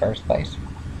in the first place?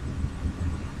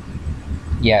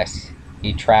 Yes,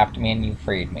 you trapped me and you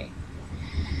freed me.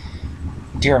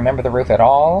 Do you remember the roof at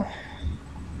all?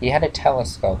 He had a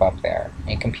telescope up there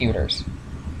and computers.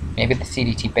 Maybe the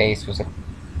CDT base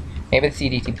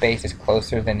is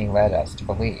closer than he led us to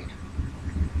believe.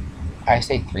 I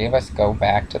say three of us go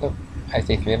back to that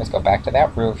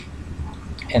roof,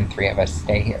 and 3 of us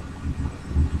stay here.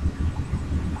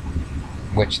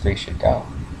 Which 3 should go?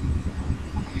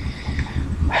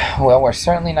 Well, we're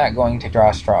certainly not going to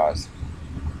draw straws.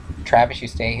 Travis, you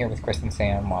stay here with Chris and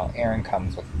Sam while Aaron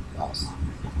comes with us.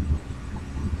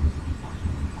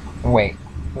 Wait,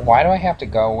 why do I have to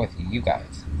go with you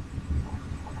guys?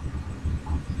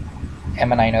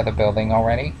 Em and I know the building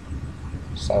already,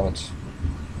 so it's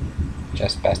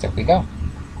just best if we go.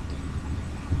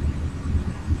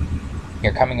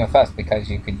 You're coming with us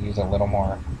because you could use a little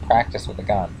more practice with the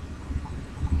gun.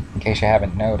 In case you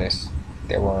haven't noticed,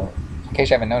 there are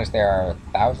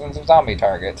thousands of zombie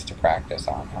targets to practice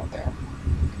on out there.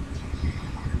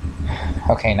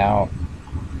 Okay, now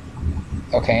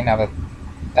that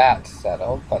that's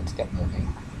settled, let's get moving.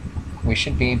 We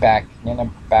should be back in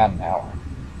about an hour.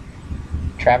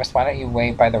 Travis, why don't you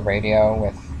wait by the radio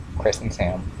with Chris and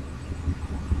Sam?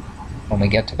 When we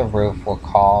get to the roof, we'll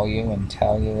call you and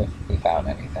tell you if we found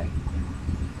anything.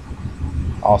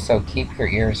 Also, keep your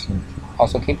ears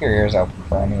open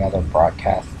for any other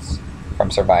broadcasts from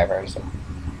survivors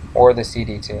or the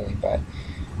CDT, but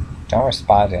don't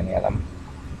respond to any of them.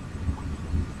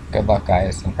 Good luck,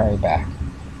 guys, and hurry back.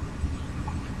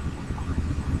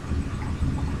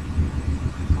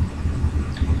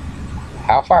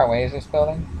 How far away is this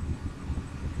building?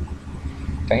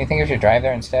 Don't you think we should drive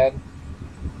there instead?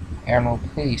 Aaron, will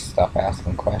please stop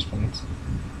asking questions.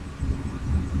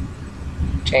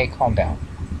 Jay, calm down.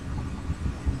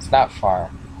 It's not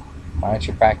far. Why don't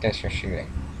you practice your shooting?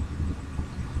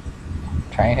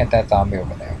 Try and hit that zombie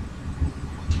over there.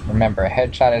 Remember, a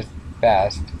headshot is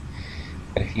best,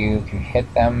 but if you can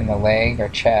hit them in the leg or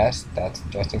chest, that's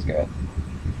just as good.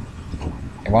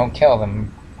 It won't kill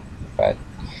them, but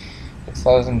it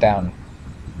slows them down.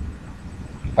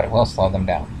 But it will slow them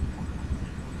down.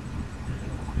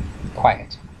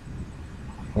 Quiet.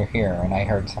 We're here, and I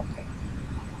heard something.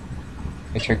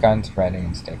 Get your guns ready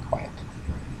and stay quiet.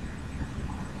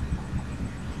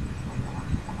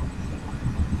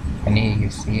 You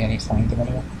see any signs of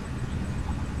anyone?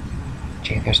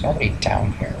 Gee, there's nobody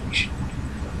down here. We should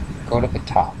go to the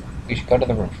top. We should go to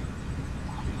the roof.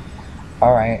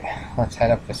 Alright, let's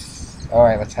head up this...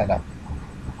 Alright, let's head up.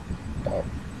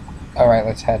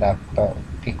 But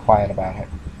be quiet about it.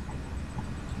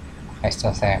 I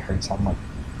still say I heard someone.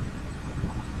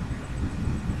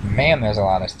 Man, there's a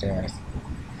lot of stairs.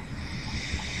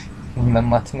 And then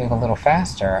let's move a little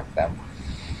faster up them.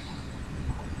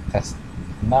 That's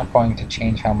not going to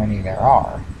change how many there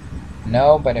are.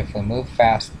 No, but if we move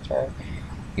faster,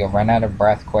 you'll run out of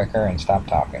breath quicker and stop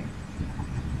talking.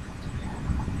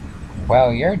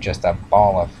 Well, you're just a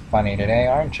ball of funny today,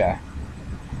 aren't you?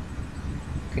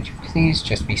 Could you please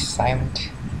just be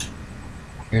silent?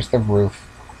 Here's the roof.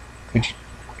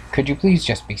 Could you please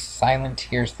just be silent?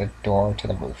 Here's the door to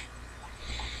the roof.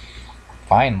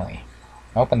 Finally.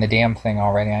 Open the damn thing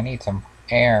already. I need some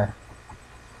air.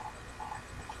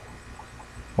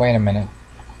 Wait a minute.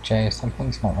 Jay,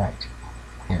 something's not right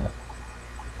here.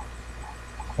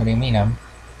 What do you mean,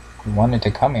 you wanted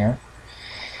to come here?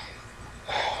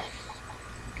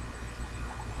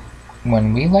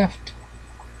 When we left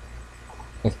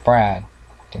with Brad,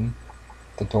 didn't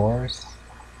the doors...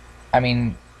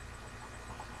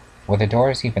 were the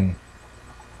doors even...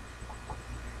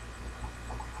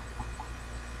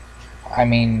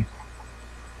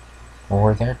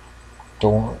 were there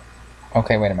doors...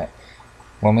 Okay, wait a minute.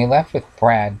 When we left with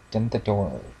Brad, didn't the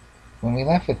doors... were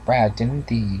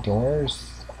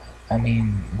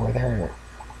there...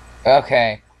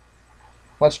 Okay,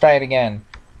 let's try it again.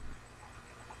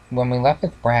 When we left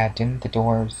with Brad, didn't the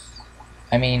doors...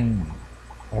 I mean,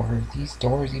 were these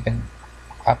doors even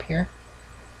up here?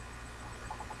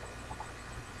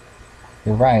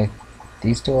 You're right.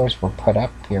 These doors were put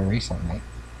up here recently.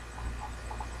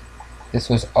 This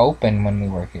was open when we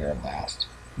were here last.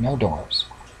 No doors.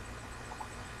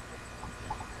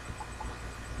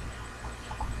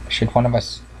 Should one of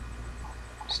us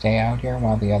stay out here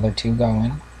while the other two go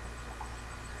in?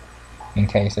 In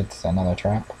case it's another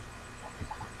trap?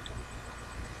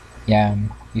 Yeah,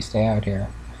 you stay out here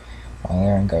while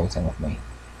Aaron goes in with me.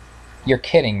 You're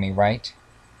kidding me, right?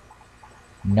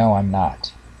 No, I'm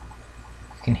not.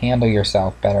 You can handle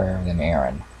yourself better than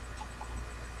Aaron.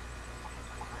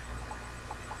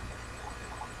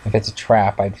 If it's a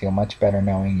trap, I'd feel much better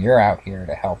knowing you're out here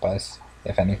to help us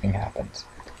if anything happens.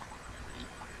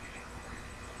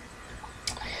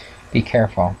 Be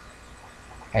careful.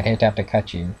 I'd hate to have to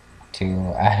cut you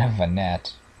two out of a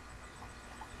net.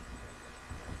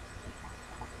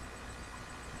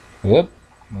 Whoop,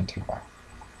 went too far.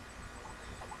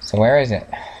 So where is it?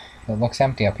 It looks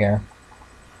empty up here.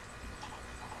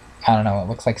 I don't know, it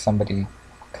looks like somebody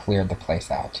cleared the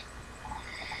place out.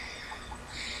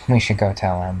 We should go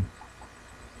tell him.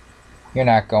 You're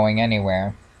not going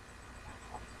anywhere.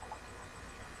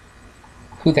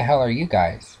 Who the hell are you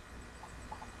guys?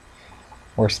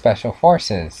 We're special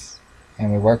forces,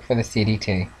 and we work for the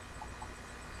CDT.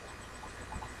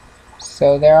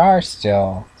 So they are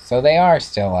still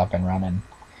up and running.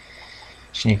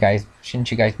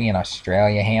 Shouldn't you guys be in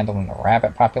Australia handling the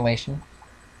rabbit population?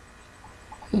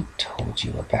 Who told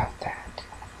you about that?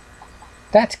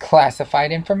 That's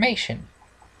classified information.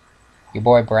 Your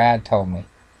boy Brad told me.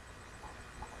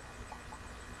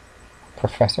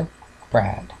 Professor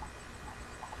Brad.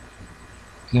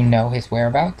 You know his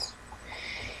whereabouts?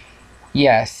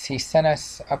 Yes, he sent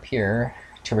us up here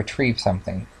to retrieve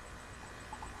something.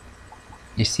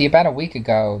 You see, about a week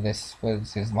ago, this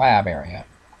was his lab area.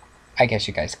 I guess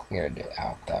you guys cleared it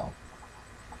out, though.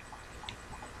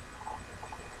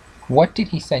 What did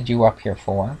he send you up here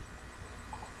for?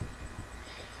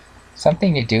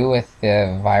 Something to do with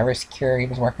the virus cure he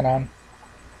was working on?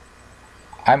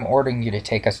 I'm ordering you to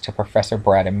take us to Professor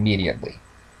Brad immediately.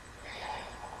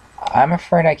 I'm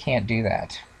afraid I can't do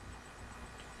that.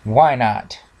 Why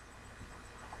not?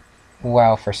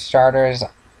 Well, for starters,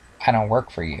 I don't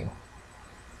work for you.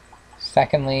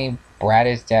 Secondly, Brad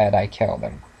is dead. I killed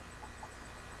him.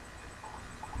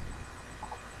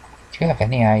 Do you have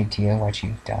any idea what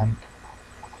you've done?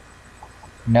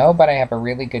 No, but I have a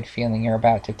really good feeling you're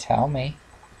about to tell me.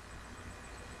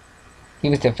 He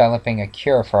was developing a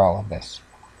cure for all of this.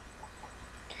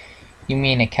 You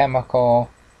mean the chemical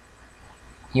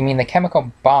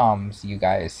bombs you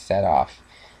guys set off?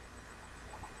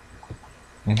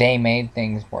 They made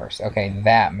things worse. Okay,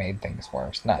 that made things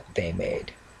worse, not they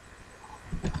made.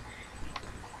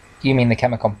 You mean the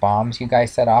chemical bombs you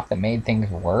guys set off that made things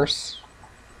worse?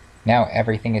 Now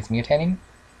everything is mutating?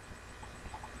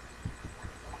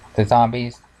 The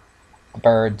zombies, the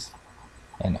birds,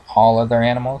 and all other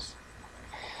animals?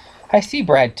 I see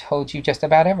Brad told you just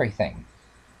about everything.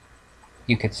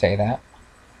 You could say that.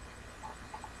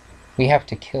 We have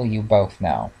to kill you both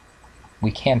now.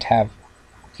 We can't have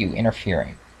you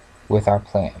interfering with our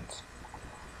plans.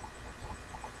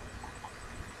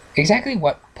 Exactly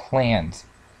what plans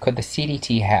could the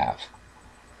CDT have?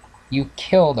 You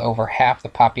killed over half the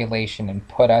population and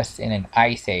put us in an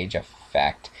ice age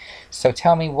effect. So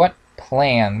tell me, what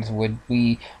plans would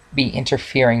we be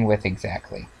interfering with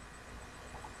exactly?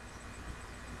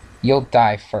 You'll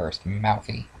die first,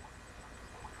 mouthy.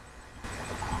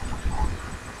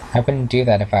 I wouldn't do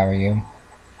that if I were you.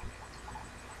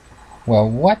 Well,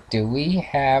 what do we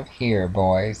have here,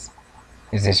 boys?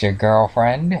 Is this your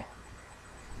girlfriend?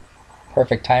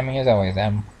 Perfect timing as always,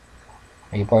 Em.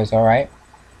 Are you boys alright?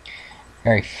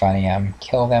 Very funny, Em.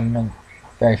 Kill them.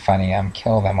 Very funny, Em.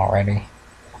 Kill them already.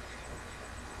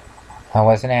 I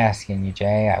wasn't asking you,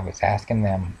 Jay. I was asking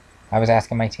them. I was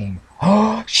asking my team.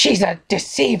 Oh, she's a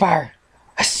deceiver!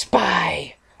 A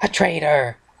spy! A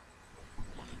traitor!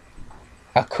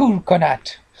 A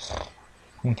coconut!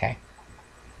 Okay.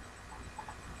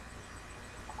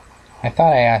 I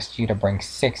thought I asked you to bring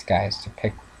 6 guys to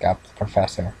pick up the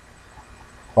professor.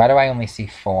 Why do I only see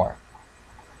 4?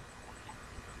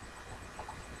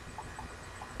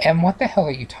 And what the hell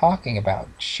are you talking about?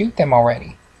 Shoot them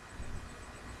already.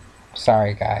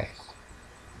 Sorry, guys.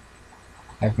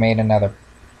 I'm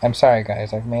sorry,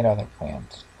 guys. I've made other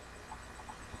plans.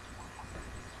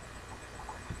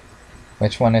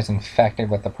 Which one is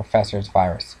infected with the professor's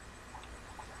virus?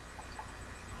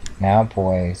 Now,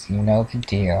 boys, you know the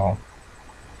deal.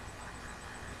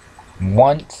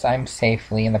 Once I'm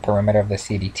safely in the perimeter of the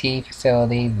CDT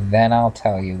facility, then I'll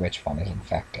tell you which one is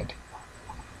infected.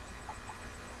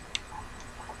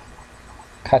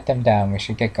 Cut them down. We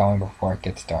should get going before it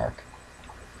gets dark.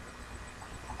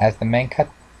 As the men cut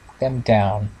them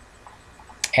down,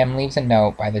 M leaves a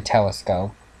note by the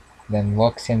telescope, then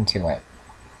looks into it.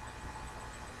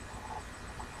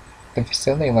 The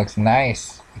facility looks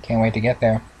nice. I can't wait to get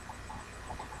there.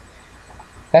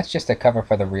 That's just a cover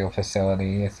for the real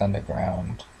facility. It's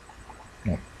underground.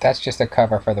 No, that's just a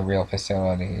cover for the real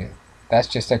facility. That's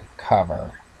just a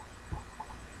cover.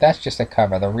 That's just a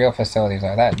cover. The real facilities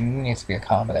are... That needs to be a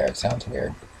comma there. It sounds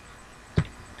weird.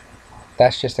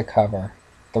 That's just a cover.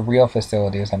 The real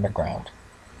facility is underground.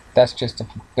 That's just a...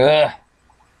 Ugh!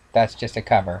 That's just a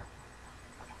cover.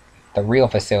 The real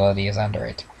facility is under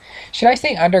it. Should I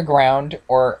say underground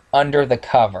or under the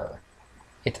cover?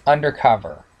 It's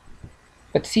undercover.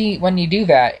 But see, when you do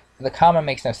that, the comma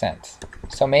makes no sense.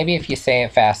 So maybe if you say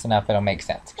it fast enough, it'll make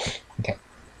sense. Okay.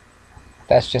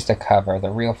 That's just a cover. The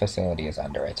real facility is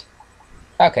under it.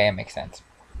 Okay, it makes sense.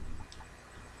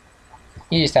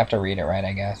 You just have to read it right,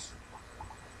 I guess.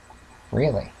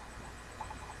 Really?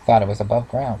 Thought it was above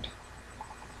ground.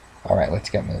 Alright, let's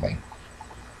get moving.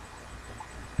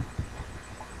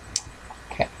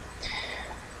 Okay.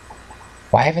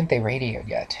 Why haven't they radioed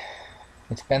yet?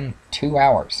 It's been 2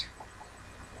 hours.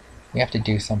 We have to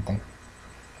do something.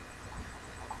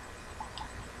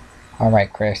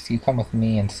 Alright, Chris, you come with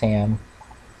me, and Sam,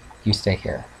 you stay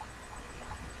here.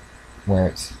 Where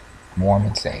it's warm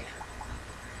and safe.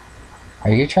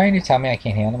 Are you trying to tell me I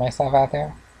can't handle myself out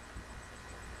there?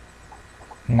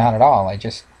 Not at all. Not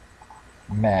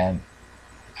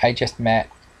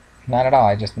at all.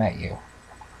 I just met you.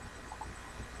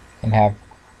 And have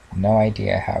no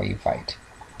idea how you fight.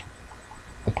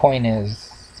 The point is,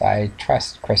 I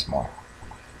trust Chris more.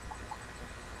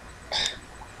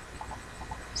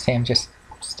 Sam, just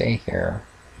stay here.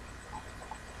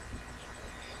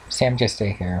 Sam, just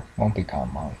stay here. Won't be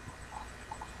gone long.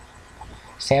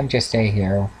 Sam, just stay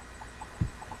here.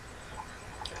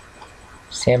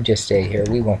 Sam, just stay here.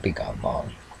 We won't be gone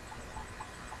long.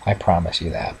 I promise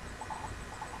you that.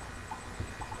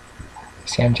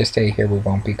 Sam, just stay here. We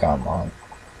won't be gone long.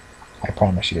 I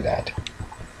promise you that.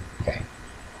 Okay.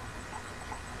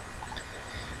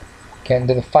 Getting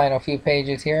to the final few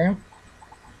pages here.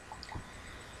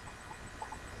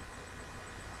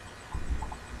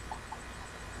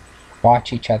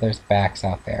 Watch each other's backs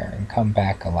out there and come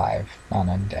back alive, not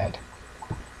undead.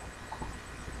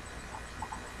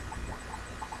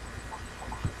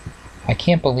 I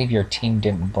can't believe your team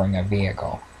didn't bring a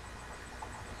vehicle.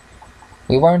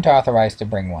 We weren't authorized to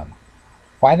bring one.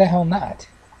 Why the hell not?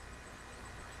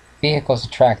 Vehicles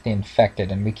attract the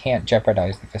infected, and we can't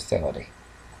jeopardize the facility.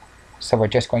 So we're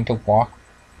just going to walk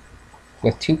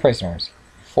with 2 prisoners,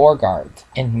 4 guards,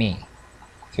 and me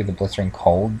through the blistering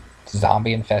cold,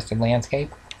 zombie-infested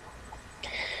landscape.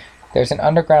 There's an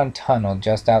underground tunnel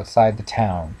just outside the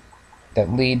town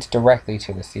that leads directly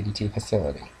to the CDT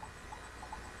facility.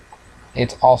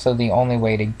 It's also the only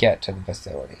way to get to the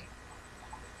facility.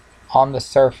 On the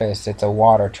surface, it's a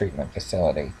water treatment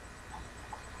facility.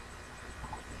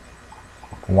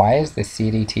 Why is the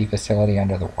CDT facility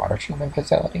under the water treatment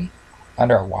facility?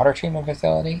 Under a water treatment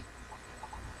facility?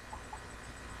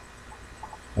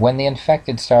 When the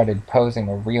infected started posing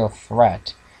a real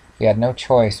threat, we had no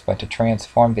choice but to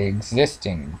transform the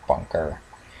existing bunker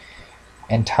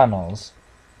and tunnels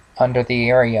under the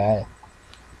area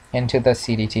into the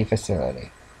CDT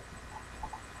facility.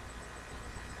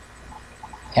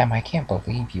 Em, I can't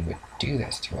believe you would do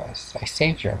this to us. I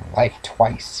saved your life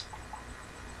twice.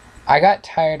 I got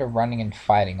tired of running and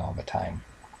fighting all the time.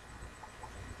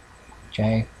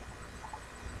 Jay,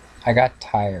 I got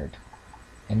tired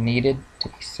and needed to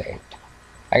be saved.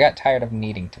 I got tired of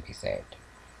needing to be saved.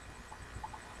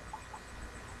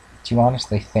 Do you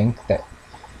honestly think that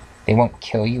they won't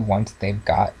kill you once they've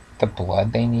got the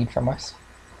blood they need from us?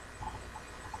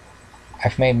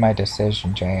 I've made my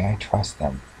decision, Jay. I trust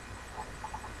them.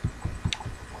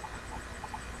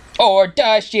 Or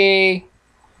does she?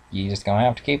 You just gonna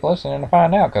have to keep listening to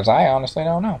find out, because I honestly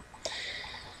don't know.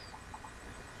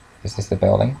 Is this the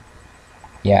building?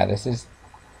 Yeah, this is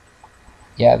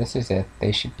it.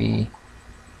 They should be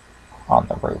on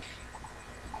the roof.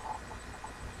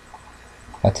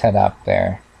 Let's head up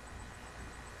there.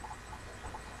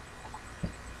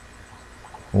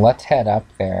 Let's head up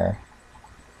there.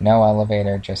 No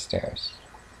elevator, just stairs.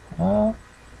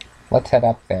 Let's head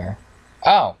up there.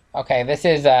 Oh, okay, this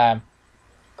is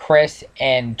Chris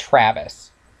and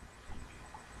Travis.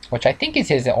 which I think is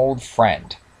his old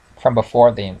friend from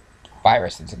before the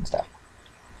viruses and stuff.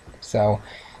 So,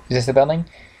 is this the building?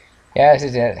 Yeah, this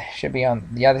is it. Should be on.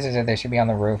 Yeah, this is it. They should be on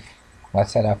the roof.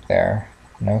 Let's head up there.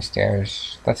 No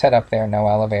stairs. Let's head up there. No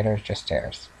elevators, just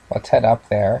stairs. Let's head up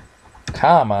there,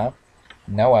 comma,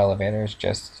 no elevators,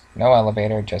 just no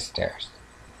elevator, just stairs.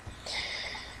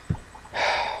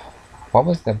 What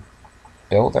was the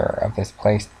builder of this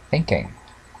place thinking?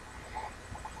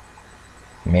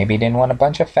 Maybe he didn't want a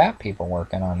bunch of fat people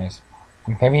working on his.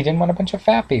 Maybe he didn't want a bunch of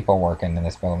fat people working in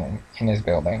this building. In his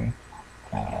building.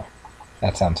 I don't know.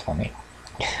 That sounds funny.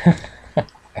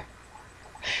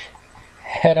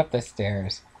 Head up the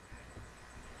stairs.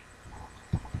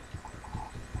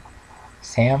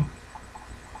 Sam?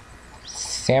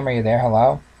 Sam, are you there?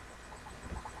 Hello?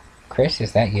 Chris,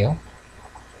 is that you?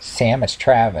 Sam, it's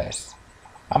Travis.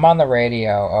 I'm on the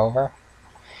radio, over.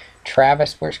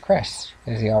 Travis, where's Chris?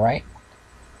 Is he alright?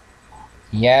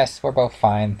 Yes, we're both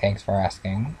fine, thanks for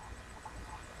asking.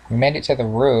 We made it to the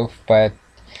roof, but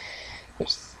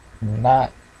there's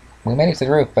not... We made it to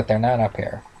the roof, but they're not up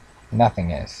here.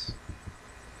 Nothing is.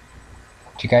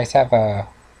 Do you guys have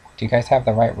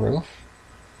the right roof?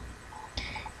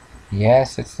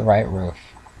 Yes, it's the right roof.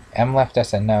 Em left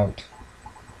us a note.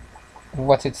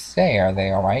 What's it say? Are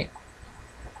they alright?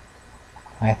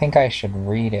 I think I should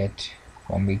read it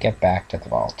when we get back to the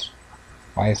vault.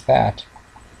 Why is that?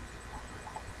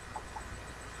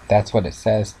 That's what it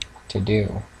says to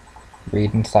do.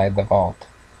 Read inside the vault.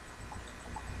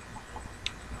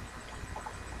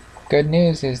 Good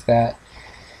news is that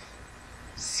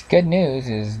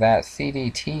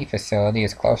CDT facility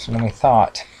is closer than we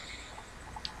thought.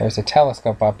 There's a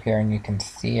telescope up here and you can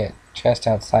see it just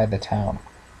outside the town.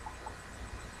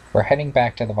 We're heading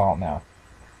back to the vault now.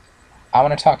 I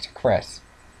want to talk to Chris.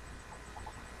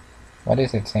 What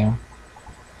is it, Sam?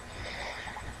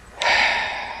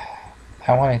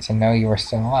 I wanted to know you were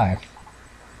still alive.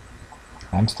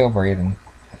 I'm still breathing.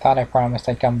 I thought I promised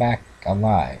I'd come back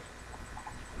alive.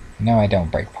 You know I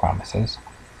don't break promises.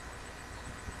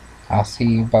 I'll see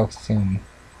you both soon.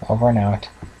 Over and out.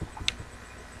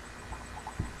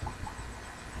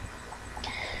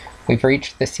 We've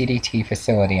reached the CDT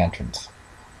facility entrance.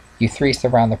 You three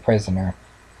surround the prisoners,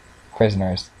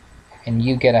 and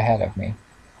you get ahead of me.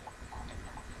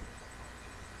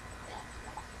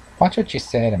 Watch what you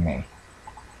say to me,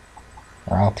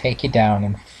 or I'll take you down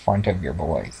in front of your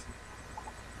boys.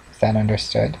 Is that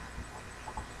understood?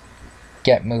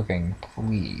 Get moving,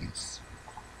 please.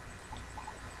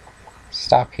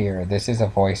 Stop here. This is a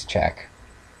voice check.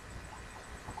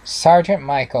 Sergeant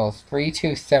Michaels,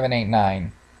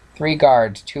 32789. 3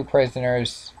 guards, 2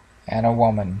 prisoners, and a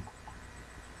woman.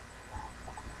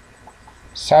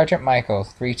 Sergeant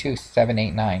Michaels,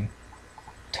 32789.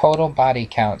 Total body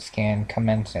count scan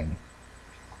commencing.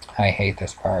 I hate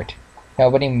this part.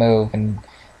 Nobody move and...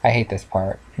 I hate this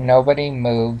part. Nobody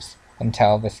moves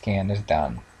until the scan is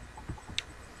done.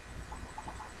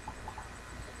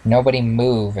 Nobody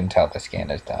move until the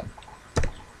scan is done.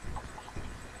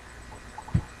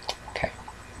 Okay.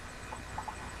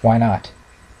 Why not?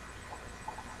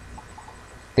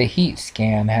 The heat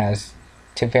scan has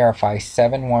to verify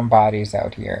 7 warm bodies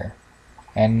out here,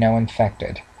 and no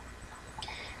infected.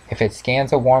 If it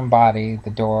scans a warm body, the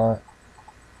door...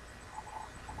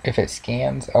 If it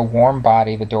scans a warm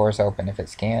body, the door is open. If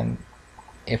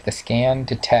the scan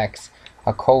detects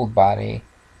a cold body,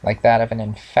 like that of an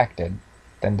infected,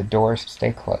 then the doors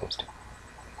stay closed.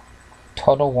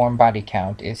 Total warm body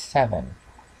count is 7.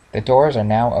 The doors are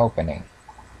now opening.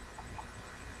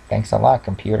 Thanks a lot,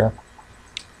 computer.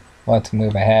 Let's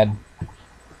move ahead.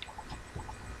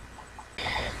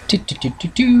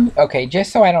 Okay,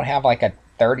 just so I don't have like a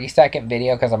 30-second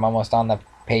video because I'm almost on the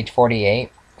page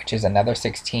 48, which is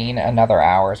another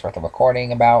hour's worth of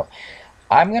recording about,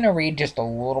 I'm going to read just a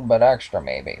little bit extra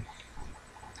maybe.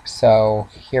 So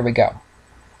here we go.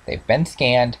 They've been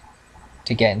scanned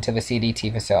to get into the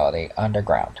CDT facility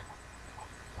underground.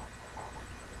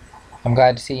 I'm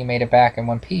glad to see you made it back in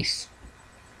one piece.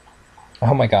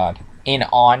 Oh my god. In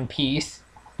on piece?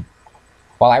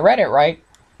 Well, I read it right,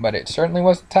 but it certainly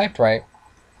wasn't typed right.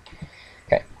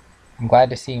 Okay. I'm glad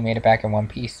to see you made it back in one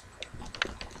piece.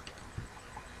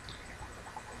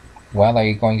 Well, are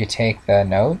you going to take the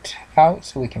note out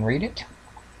so we can read it?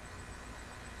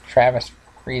 Travis,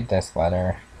 read this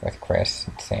letter with Chris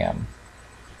and Sam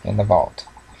in the vault.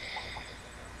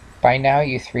 By now,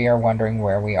 you 3 are wondering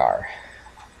where we are.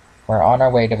 We're on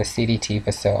our way to the CDT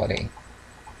facility.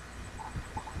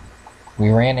 We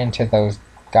ran into those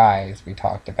guys we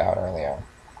talked about earlier.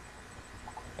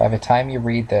 By the time you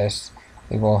read this,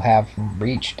 we will have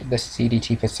reached the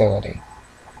CDT facility.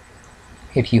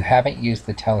 If you haven't used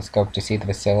the telescope to see the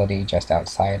facility just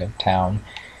outside of town,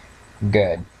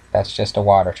 good. That's just a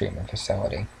water treatment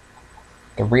facility.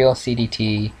 The real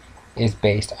CDT is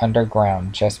based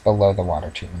underground just below the water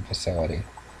treatment facility.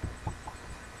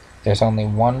 There's only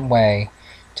one way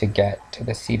to get to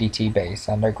the CDT base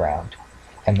underground,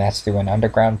 and that's through an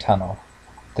underground tunnel.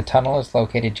 The tunnel is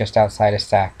located just outside of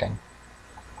Sackton.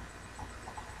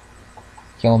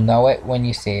 You'll know it when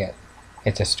you see it.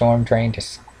 It's a storm drain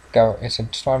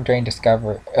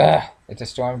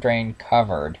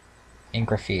covered in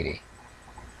graffiti.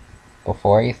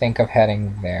 Before you think of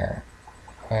heading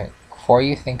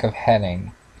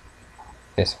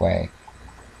this way,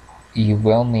 you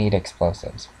will need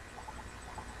explosives.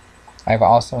 I've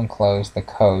also enclosed the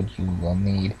code you will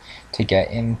need to get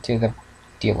into the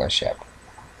dealership.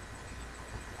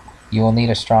 You will need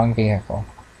a strong vehicle.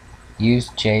 Use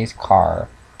Jay's car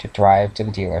to drive to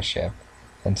the dealership,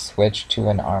 then switch to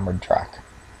an armored truck.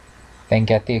 Then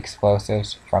get the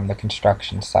explosives from the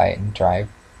construction site and drive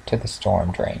to the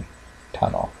storm drain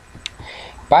tunnel.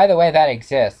 By the way, that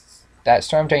exists. That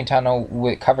storm drain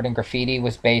tunnel covered in graffiti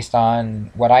was based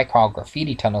on what I call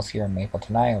graffiti tunnels here in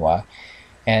Mapleton, Iowa.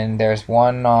 And there's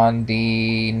one on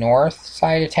the north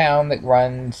side of town that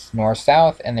runs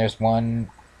north-south, and there's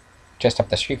one just up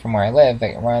the street from where I live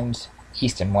that runs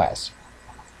east and west.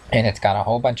 And it's got a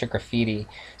whole bunch of graffiti.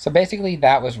 So basically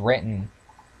that was written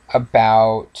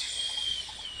about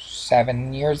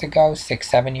 7 years ago,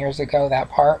 7 years ago, that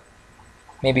part.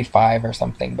 Maybe 5 or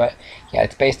something, but yeah,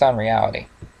 it's based on reality.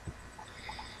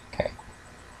 Okay,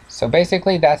 so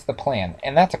basically that's the plan.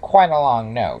 And that's quite a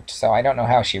long note, so I don't know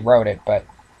how she wrote it, but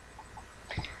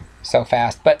so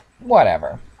fast, but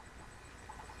whatever.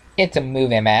 It's a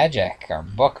movie magic or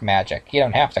book magic. You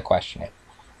don't have to question it.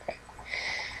 Okay.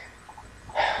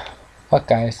 Look,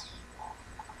 guys,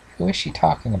 who is she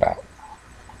talking about?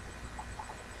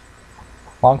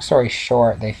 Long story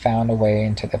short, they found a way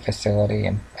into the facility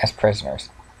as prisoners.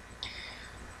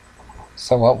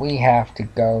 So what, we have to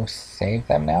go save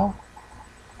them now?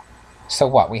 So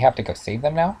what, we have to go save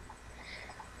them now?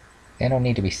 They don't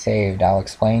need to be saved. I'll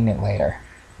explain it later.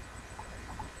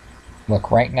 Look,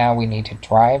 right now we need to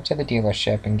drive to the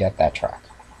dealership and get that truck.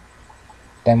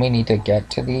 Then we need to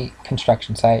get to the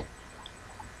construction site.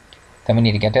 Then we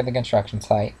need to get to the construction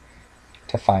site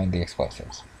to find the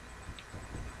explosives.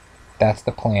 That's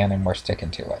the plan, and we're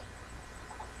sticking to it.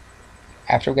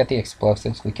 After we get the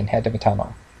explosives, we can head to the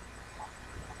tunnel.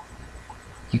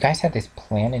 You guys had this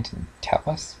plan and didn't tell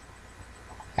us?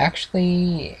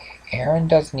 Actually, Aaron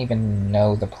doesn't even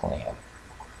know the plan.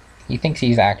 He thinks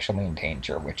he's actually in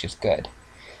danger, which is good.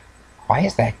 Why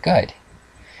is that good?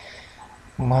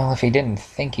 Well, if he didn't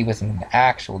think he was in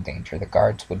actual danger, the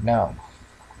guards would know.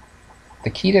 The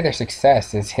key to their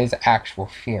success is his actual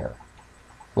fear,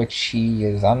 which he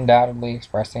is undoubtedly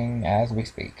expressing as we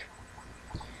speak.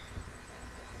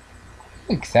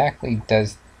 Who exactly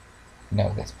does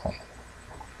know this plan?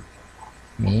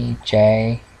 Me,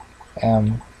 Jay,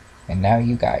 and now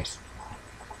you guys.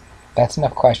 That's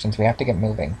enough questions. We have to get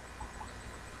moving.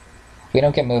 If we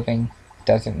don't get moving, it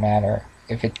doesn't matter.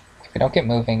 If we don't get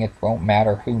moving, it won't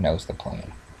matter who knows the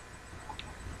plan.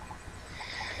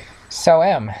 So,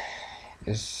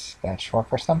 is that short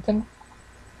for something?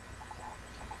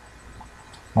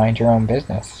 Mind your own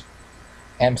business.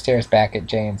 M stares back at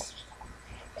Jay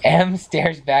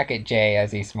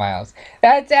as he smiles.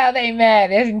 That's how they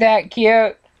met. Isn't that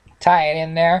cute? Tie it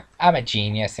in there. I'm a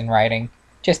genius in writing.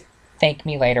 Just thank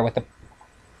me later with a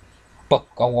book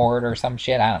award or some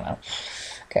shit. I don't know.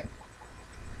 Okay.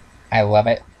 I love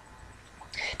it.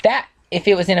 That, if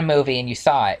it was in a movie and you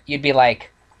saw it, you'd be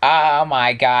like, oh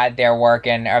my god, they're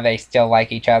working. Are they still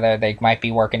like each other? They might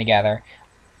be working together.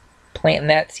 Planting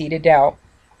that seed of doubt.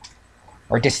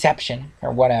 Or deception.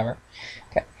 Or whatever.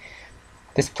 Okay.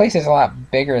 This place is a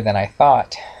lot bigger than I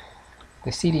thought.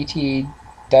 The CDT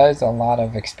does a lot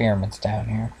of experiments down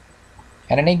here.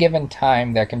 At any given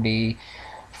time, there can be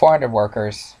 400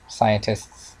 workers,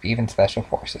 scientists, even special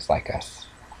forces like us.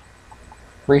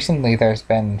 Recently, there's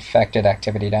been infected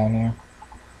activity down here.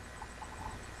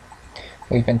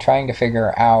 We've been trying to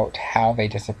figure out how they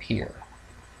disappear.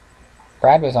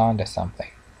 Brad was on to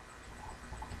something.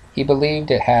 He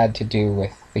believed it had to do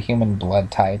with the human blood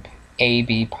type,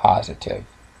 AB positive.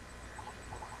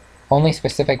 Only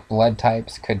specific blood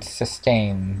types could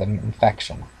sustain the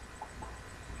infection.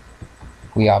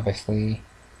 Obviously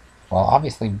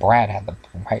Brad had the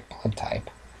right blood type.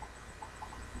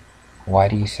 Why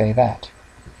do you say that?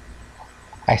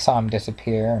 I saw him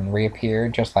disappear and reappear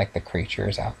just like the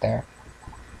creatures out there.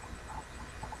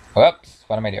 Whoops,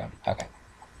 what am I doing? Okay.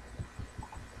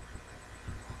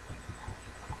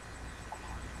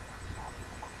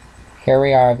 Here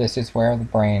we are, this is where the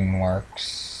brain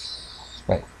works.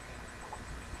 Wait.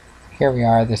 Here we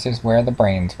are, this is where the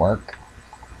brains work.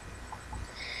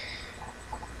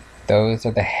 Those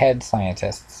are the head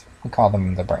scientists. We call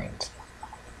them the brains.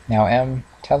 Now, M,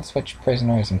 tell us which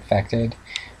prisoner is infected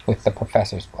with the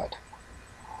professor's blood.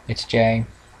 It's J.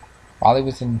 While he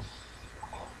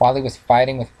was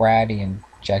fighting with Brad, he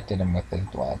injected him with his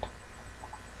blood.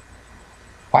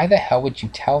 Why the hell would you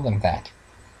tell them that?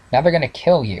 Now they're gonna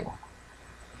kill you.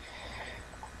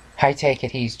 I take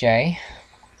it he's J.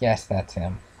 Yes, that's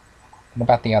him. What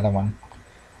about the other one?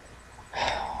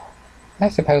 I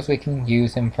suppose we can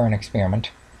use him for an experiment.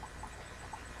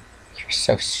 You're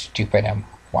so stupid, Em.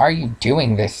 Why are you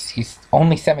doing this? He's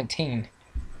only 17.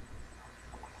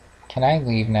 Can I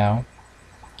leave now?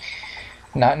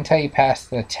 Not until you pass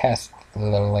the test,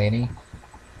 little lady.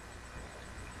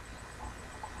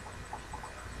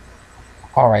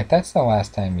 Alright, that's the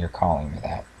last time you're calling me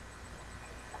that.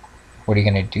 What are you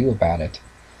gonna do about it?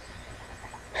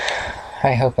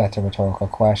 I hope that's a rhetorical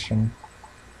question.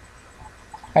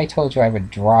 I told you I would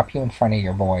drop you in front of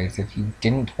your boys if you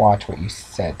didn't watch what you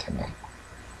said to me.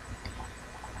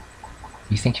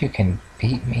 You think you can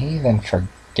beat me? Then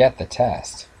forget the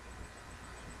test.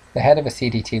 The head of a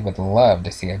CDT would love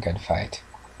to see a good fight.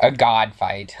 A god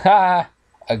fight. Ha!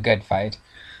 A good fight.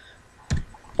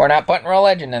 We're not putting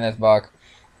religion in this book.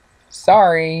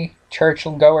 Sorry,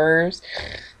 Churchill goers.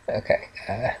 Okay,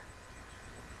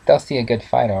 they'll see a good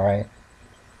fight, alright.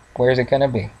 Where's it gonna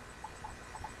be?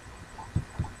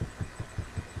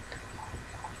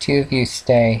 Two of you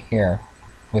stay here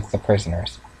with the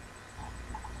prisoners.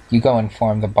 You go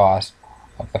inform the boss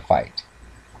of the fight.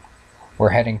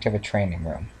 We're heading to the training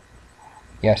room.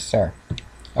 Yes, sir.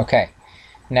 Okay,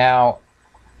 now,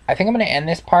 I think I'm going to end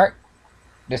this part.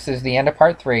 This is the end of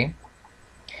part 3.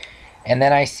 And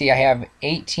then I see I have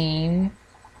 18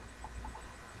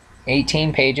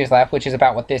 pages left, which is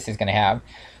about what this is going to have.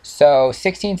 So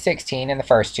 16-16 in the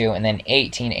first two, and then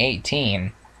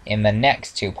 18-18 in the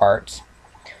next two parts.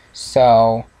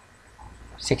 So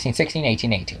 16-16,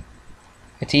 18-18.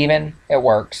 It's even, it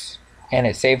works, and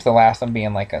it saves the last one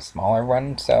being like a smaller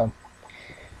one. So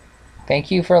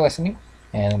thank you for listening,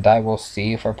 and I will see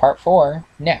you for part 4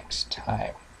 next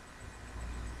time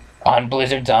on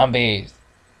Blizzard Zombies.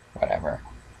 Whatever.